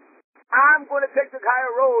me. I'm going to take the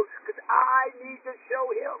higher road because I need to show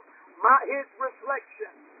him his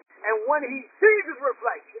reflection. And when he sees his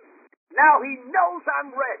reflection, now he knows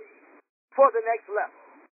I'm ready for the next level.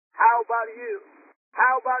 How about you?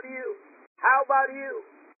 How about you? How about you?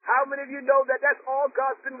 How many of you know that that's all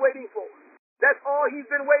God's been waiting for? That's all he's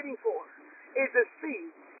been waiting for, is to see,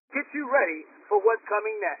 get you ready for what's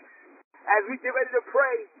coming next. As we get ready to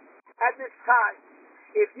pray at this time,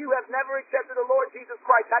 if you have never accepted the Lord Jesus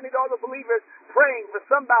Christ, I need all the believers praying for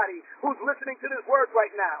somebody who's listening to this word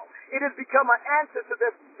right now. It has become an answer to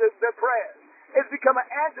their prayers. It's become an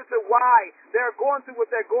answer to why they're going through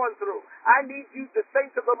what they're going through. I need you, the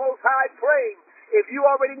saints of the Most High, praying. If you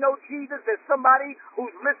already know Jesus, there's somebody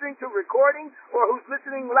who's listening to recording or who's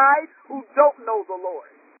listening live who don't know the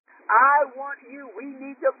Lord. I want you, we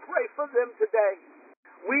need to pray for them today.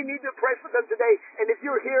 We need to pray for them today. And if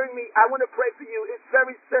you're hearing me, I want to pray for you. It's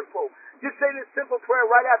very simple. Just say this simple prayer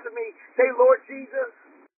right after me. Say, Lord Jesus,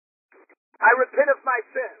 I repent of my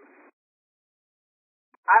sins.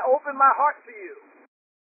 I open my heart to you.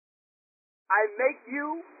 I make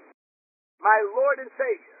you my Lord and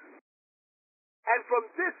Savior. And from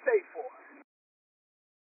this day forth,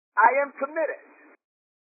 I am committed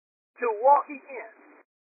to walking in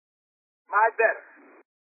my better.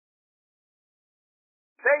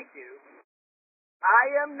 Thank you.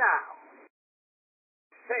 I am now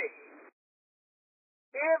saved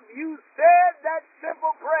If you said that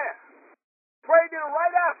simple prayer, prayed it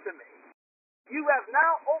right after me, you have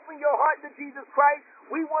now opened your heart to Jesus Christ.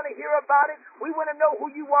 We want to hear about it. We want to know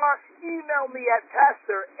who you are. Email me at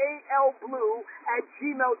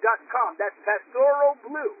pastoralblue@gmail.com. That's Pastoral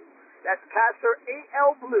Blue. That's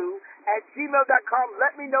pastoralblue@gmail.com.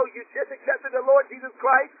 Let me know you just accepted the Lord Jesus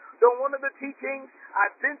Christ. Don't one of the teachings.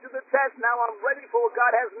 I've been to the test. Now I'm ready for what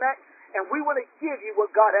God has next. And we want to give you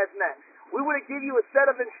what God has next. We want to give you a set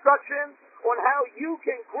of instructions on how you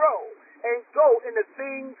can grow and go in the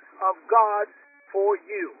things of God for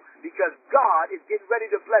you. Because God is getting ready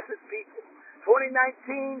to bless his people.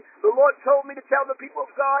 2019, the Lord told me to tell the people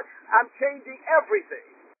of God, I'm changing everything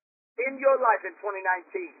in your life in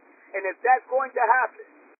 2019. And if that's going to happen,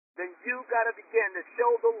 then you got to begin to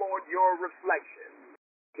show the Lord your reflection.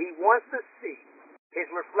 He wants to see his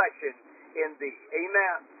reflection in thee.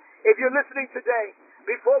 Amen. If you're listening today,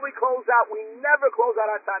 before we close out, we never close out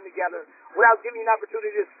our time together without giving you an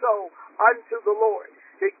opportunity to sow unto the Lord,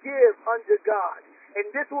 to give unto God. And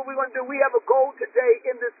this is what we want to do. We have a goal today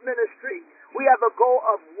in this ministry. We have a goal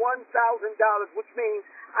of $1,000, which means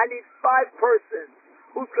I need 5 persons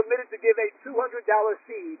who's committed to give a $200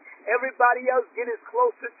 seed. Everybody else get as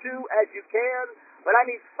close to 2 as you can. But I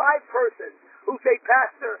need 5 persons who say,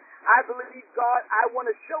 Pastor, I believe God. I want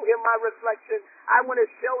to show him my reflection. I want to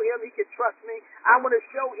show him he can trust me. I want to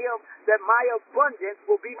show him that my abundance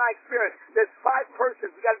will be my experience. There's 5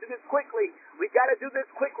 persons. We got to do this quickly. We got to do this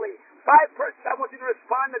quickly. 5 persons. I want you to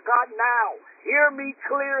respond to God now. Hear me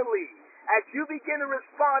clearly. As you begin to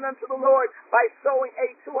respond unto the Lord by sowing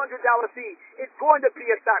a $200 seed, it's going to be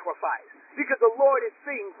a sacrifice because the Lord is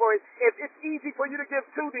seeing for it. If it's easy for you to give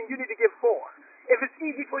 2, then you need to give 4. If it's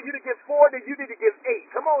easy for you to give 4, then you need to give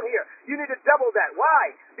 8. Come on here. You need to double that.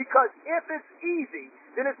 Why? Because if it's easy,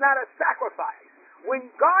 then it's not a sacrifice. When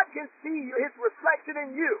God can see his reflection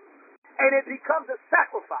in you and it becomes a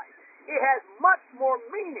sacrifice, it has much more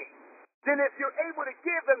meaning than if you're able to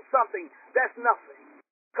give him something that's nothing.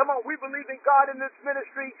 Come on, we believe in God in this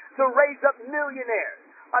ministry to raise up millionaires.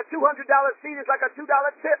 A $200 seed is like a $2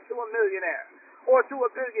 tip to a millionaire or to a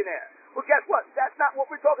billionaire. Well, guess what? That's not what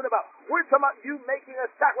we're talking about. We're talking about you making a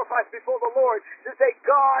sacrifice before the Lord to say,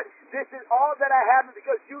 God, this is all that I have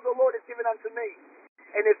because you, the Lord, has given unto me.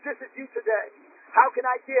 And if this is you today, how can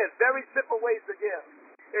I give? Very simple ways to give.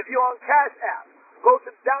 If you're on Cash App, go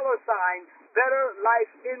to $Better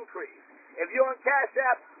Life Increase. If you're on Cash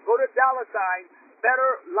App, go to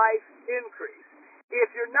 $Better Life Increase.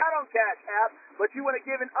 If you're not on Cash App, but you want to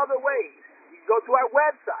give in other ways, you go to our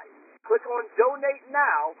website, click on Donate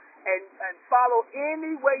Now, and follow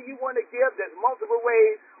any way you want to give. There's multiple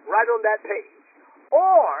ways right on that page.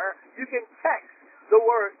 Or you can text the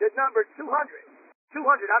number 200.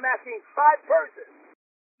 I'm asking 5 persons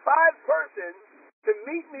to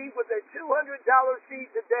meet me with a $200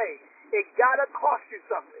 seed today. It got to cost you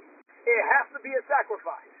something. It has to be a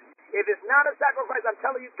sacrifice. If it's not a sacrifice, I'm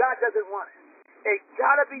telling you, God doesn't want it. It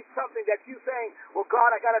got to be something that you saying, well, God,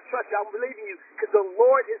 I got to trust you. I'm believing you because the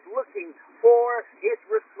Lord is looking for his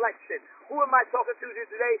reflection. Who am I talking to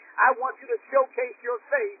today? I want you to showcase your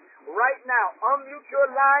faith right now. Unmute your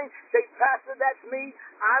line. Say, Pastor, that's me.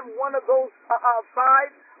 I'm one of those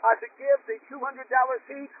 5 to give the $200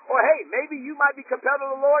 seed. Or, hey, maybe you might be compelled to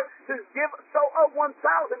the Lord to give a $1,000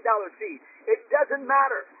 seed. It doesn't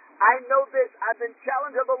matter. I know this. I've been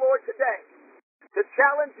challenged of the Lord today to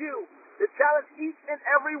challenge you, to challenge each and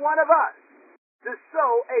every one of us to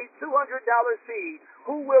sow a $200 seed.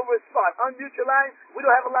 Who will respond? Unmute your line. We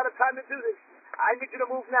don't have a lot of time to do this. I need you to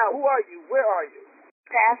move now. Who are you? Where are you?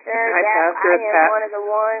 Pastor, Hi, yes, Pastor, I am one of the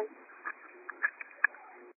ones.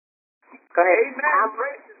 Go ahead. Amen.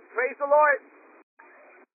 Praise the Lord.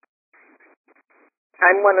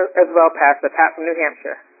 I'm one as well, Pastor. Pat from New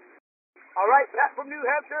Hampshire. All right, Pat from New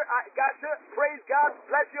Hampshire. I gotcha. Praise God.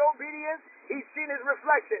 Bless your obedience. He's seen his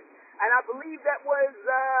reflection. And I believe that was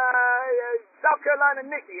South Carolina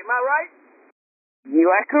Nikki. Am I right? You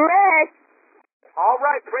are correct. All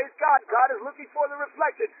right. Praise God. God is looking for the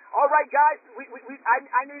reflection. All right, guys.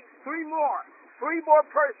 I need 3 more. 3 more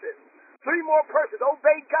persons. 3 more persons.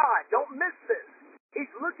 Obey God. Don't miss this. He's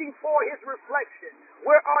looking for his reflection.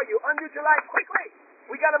 Where are you? Unmute your line quickly.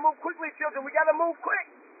 We got to move quickly, children. We got to move quick.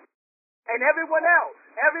 And everyone else,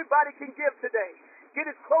 everybody can give today. Get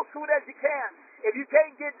as close to it as you can. If you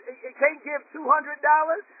can't give $200,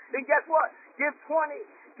 then guess what? Give 20,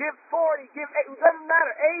 give 40, give 8, it doesn't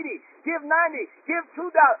matter, 80, give 90, give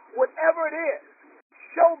 $2, whatever it is.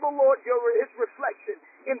 Show the Lord his reflection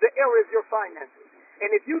in the area of your finances. And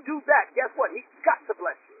if you do that, guess what? He's got to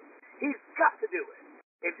bless you. He's got to do it.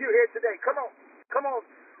 If you're here today, come on.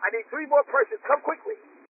 I need 3 more persons. Come quickly.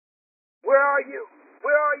 Where are you?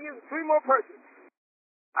 Where are you? 3 more persons.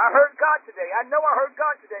 I heard God today. I know I heard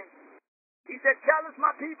God today. He said, challenge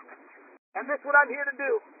my people. And this is what I'm here to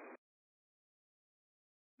do.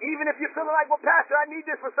 Even if you're feeling like, well, Pastor, I need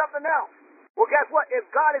this for something else. Well, guess what? If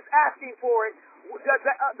God is asking for it,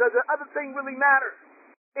 does the other thing really matter?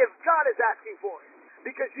 If God is asking for it.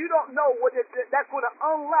 Because you don't know what that's going to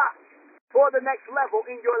unlock for the next level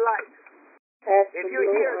in your life. Pastor If you're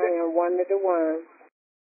here, I am one of the ones.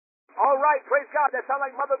 All right, praise God. That sounds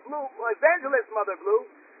like Mother Blue, Evangelist Mother Blue.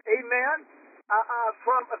 Amen.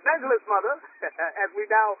 From Evangelist Mother, as we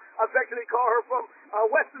now affectionately call her, from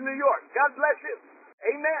Western New York. God bless you.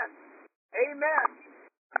 Amen. Amen.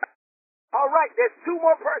 All right, there's 2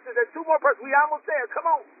 more persons. There's 2 more persons. We almost there. Come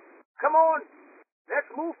on. Come on. Let's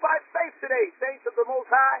move by faith today, saints of the Most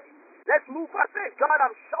High. Let's move by faith. God,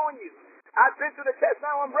 I'm showing you. I've been through the test.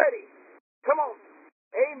 Now I'm ready. Come on.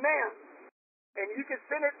 Amen. And you can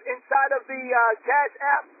send it inside of the Cash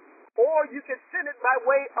App, or you can send it by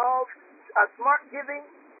way of Smart Giving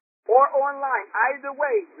or online. Either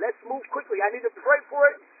way, let's move quickly. I need to pray for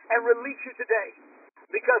it and release you today,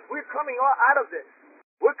 because we're coming out of this.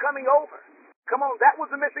 We're coming over. Come on, that was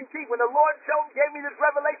the missing key. When the Lord gave me this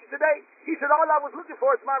revelation today, He said, all I was looking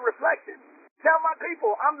for is my reflection. Tell my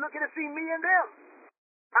people, I'm looking to see me in them.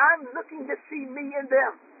 I'm looking to see me in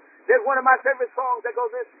them. There's one of my favorite songs that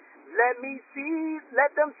goes this: let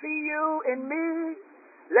them see you in me.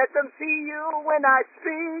 Let them see you when I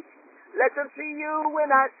speak. Let them see you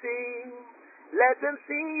when I sing. Let them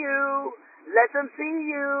see you. Let them see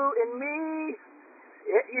you in me.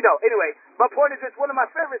 Anyway, my point is, it's one of my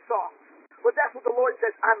favorite songs. But that's what the Lord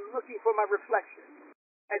says. I'm looking for my reflection.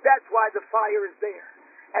 And that's why the fire is there.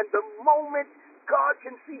 And the moment God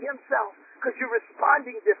can see Himself, because you're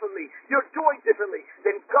responding differently, you're doing differently,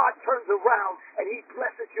 then God turns around and He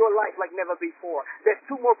blesses your life like never before. There's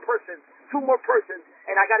 2 more persons,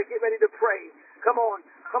 and I got to get ready to pray. Come on.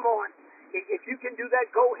 If you can do that,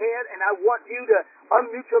 go ahead, and I want you to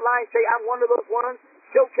unmute your line, say, I'm one of those ones.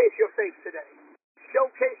 Showcase your faith today.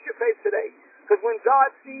 Showcase your faith today. Because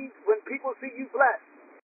when people see you blessed,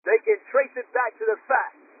 they can trace it back to the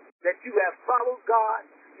fact that you have followed God,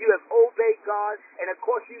 you have obeyed God, and of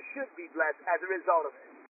course you should be blessed as a result of it.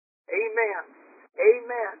 Amen.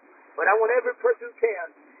 Amen. But I want every person who can,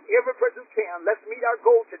 let's meet our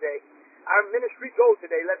goal today, our ministry goal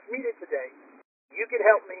today. Let's meet it today. You can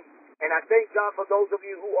help me, and I thank God for those of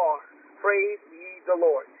you who are. Praise ye the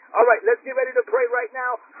Lord. All right, let's get ready to pray right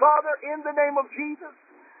now. Father, in the name of Jesus,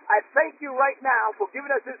 I thank you right now for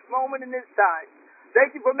giving us this moment and this time.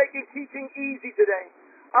 Thank you for making teaching easy today,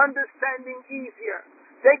 understanding easier.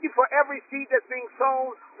 Thank you for every seed that's being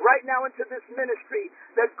sown right now into this ministry,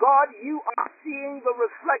 that God, you are seeing the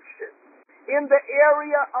reflection in the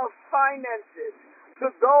area of finances.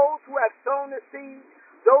 To those who have sown a seed,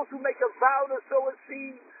 those who make a vow to sow a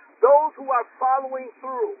seed, those who are following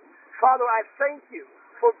through. Father, I thank you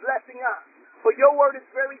for blessing us. For your word is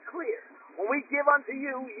very clear. When we give unto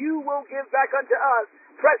you, you will give back unto us.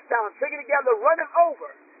 Pressed down, shaken together, running over,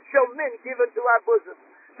 shall men give unto our bosom.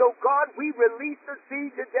 So, God, we release the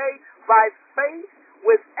seed today by faith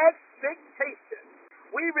with expectation.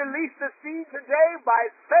 We release the seed today by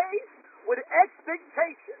faith with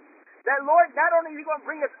expectation. That, Lord, not only are you going to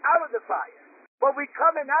bring us out of the fire, but we're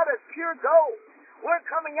coming out as pure gold. We're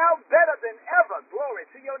coming out better than ever. Glory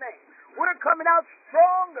to your name. We're coming out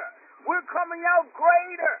stronger. We're coming out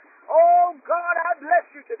greater. Oh, God, I bless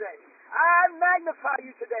you today. I magnify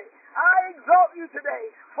you today. I exalt you today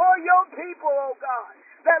for your people, oh God.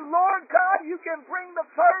 That, Lord God, you can bring the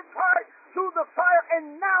third part through the fire,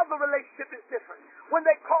 and now the relationship is different. When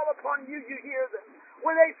they call upon you, you hear them.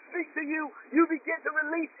 When they speak to you, you begin to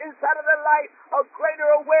release inside of their life a greater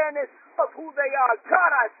awareness of who they are.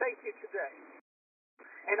 God, I thank you today.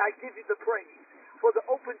 And I give you the praise for the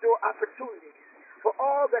open door opportunities, for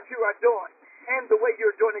all that you are doing and the way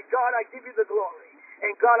you're doing it. God, I give you the glory.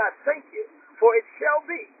 And God, I thank you, for it shall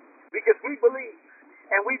be, because we believe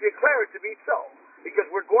and we declare it to be so, because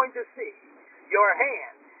we're going to see your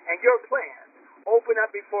hand and your plan open up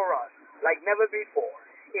before us like never before.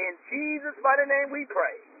 In Jesus' mighty name we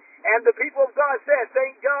pray. And the people of God said,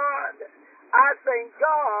 thank God. I thank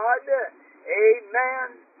God. Amen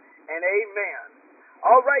and amen.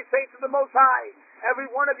 All right, saints of the Most High, every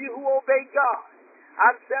one of you who obey God,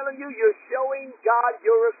 I'm telling you, you're showing God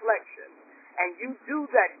your reflection. And you do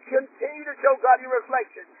that. Continue to show God your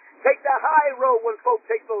reflection. Take the high road when folk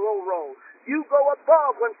take the low road. You go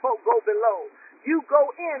above when folk go below. You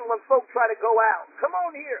go in when folk try to go out. Come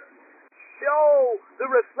on here. Show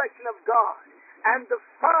the reflection of God. And the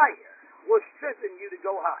fire will strengthen you to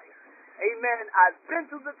go higher. Amen. I've been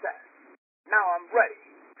through the test. Now I'm ready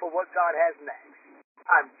for what God has next.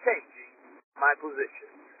 I'm changing my position.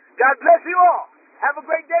 God bless you all. Have a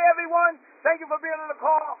great day, everyone. Thank you for being on the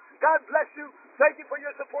call. God bless you. Thank you for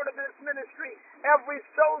your support of this ministry. Every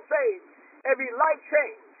soul saved, every life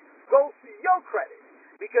changed goes to your credit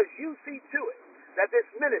because you see to it that this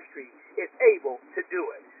ministry is able to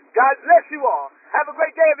do it. God bless you all. Have a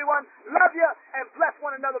great day, everyone. Love you, and bless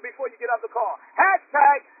one another before you get off the call.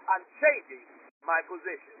 Hashtag, I'm changing my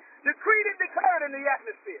position. Decreed and declared in the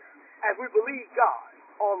atmosphere as we believe God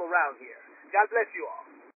all around here. God bless you all.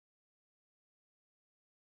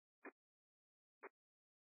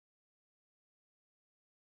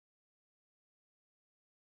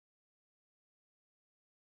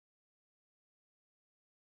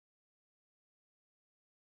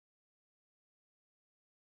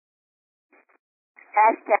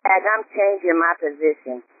 Hashtag, I'm changing my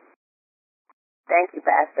position. Thank you,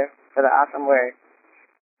 Pastor, for the awesome word.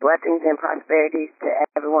 Blessings and prosperities to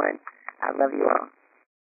everyone. I love you all.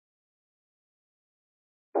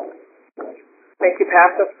 Thank you,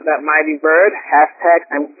 Pastor, for that mighty word. Hashtag,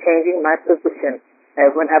 I'm changing my position.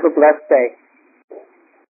 Everyone have a blessed day.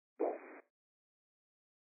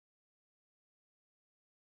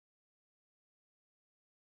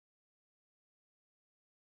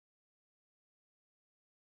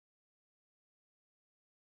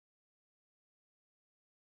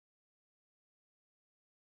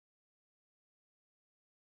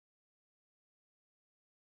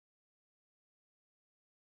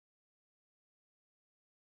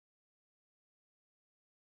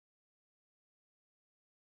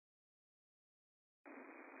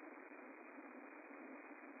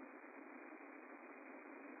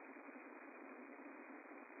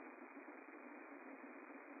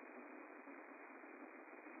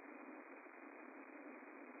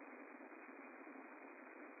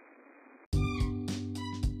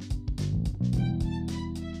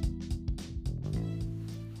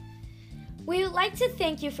 We would like to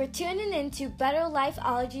thank you for tuning in to Better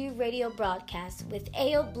Lifeology radio broadcast with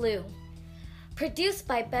A.O. Blue, produced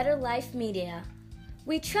by Better Life Media.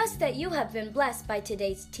 We trust that you have been blessed by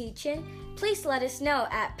today's teaching. Please let us know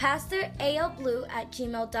at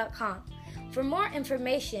pastoralblue@gmail.com. For more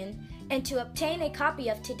information and to obtain a copy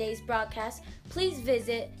of today's broadcast, please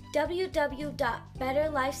visit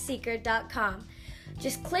www.betterlifeseeker.com.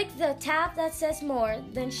 Just click the tab that says More,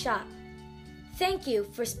 then Shop. Thank you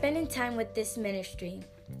for spending time with this ministry.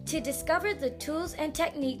 To discover the tools and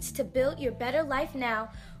techniques to build your better life now,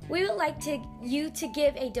 we would like you to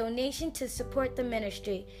give a donation to support the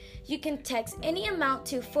ministry. You can text any amount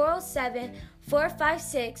to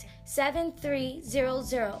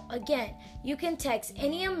 407-456-7300. Again, you can text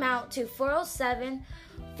any amount to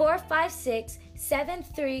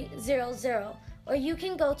 407-456-7300. Or you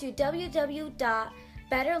can go to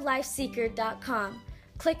www.betterlifeseeker.com.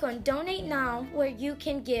 Click on Donate Now where you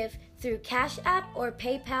can give through Cash App or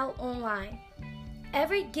PayPal online.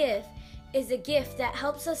 Every gift is a gift that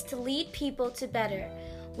helps us to lead people to better.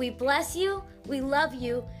 We bless you, we love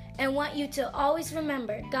you, and want you to always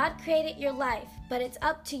remember God created your life, but it's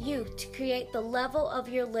up to you to create the level of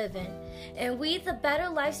your living. And we, the Better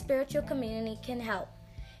Life Spiritual Community, can help.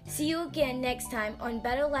 See you again next time on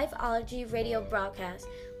Better Lifeology radio broadcast,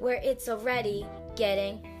 where it's already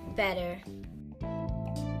getting better.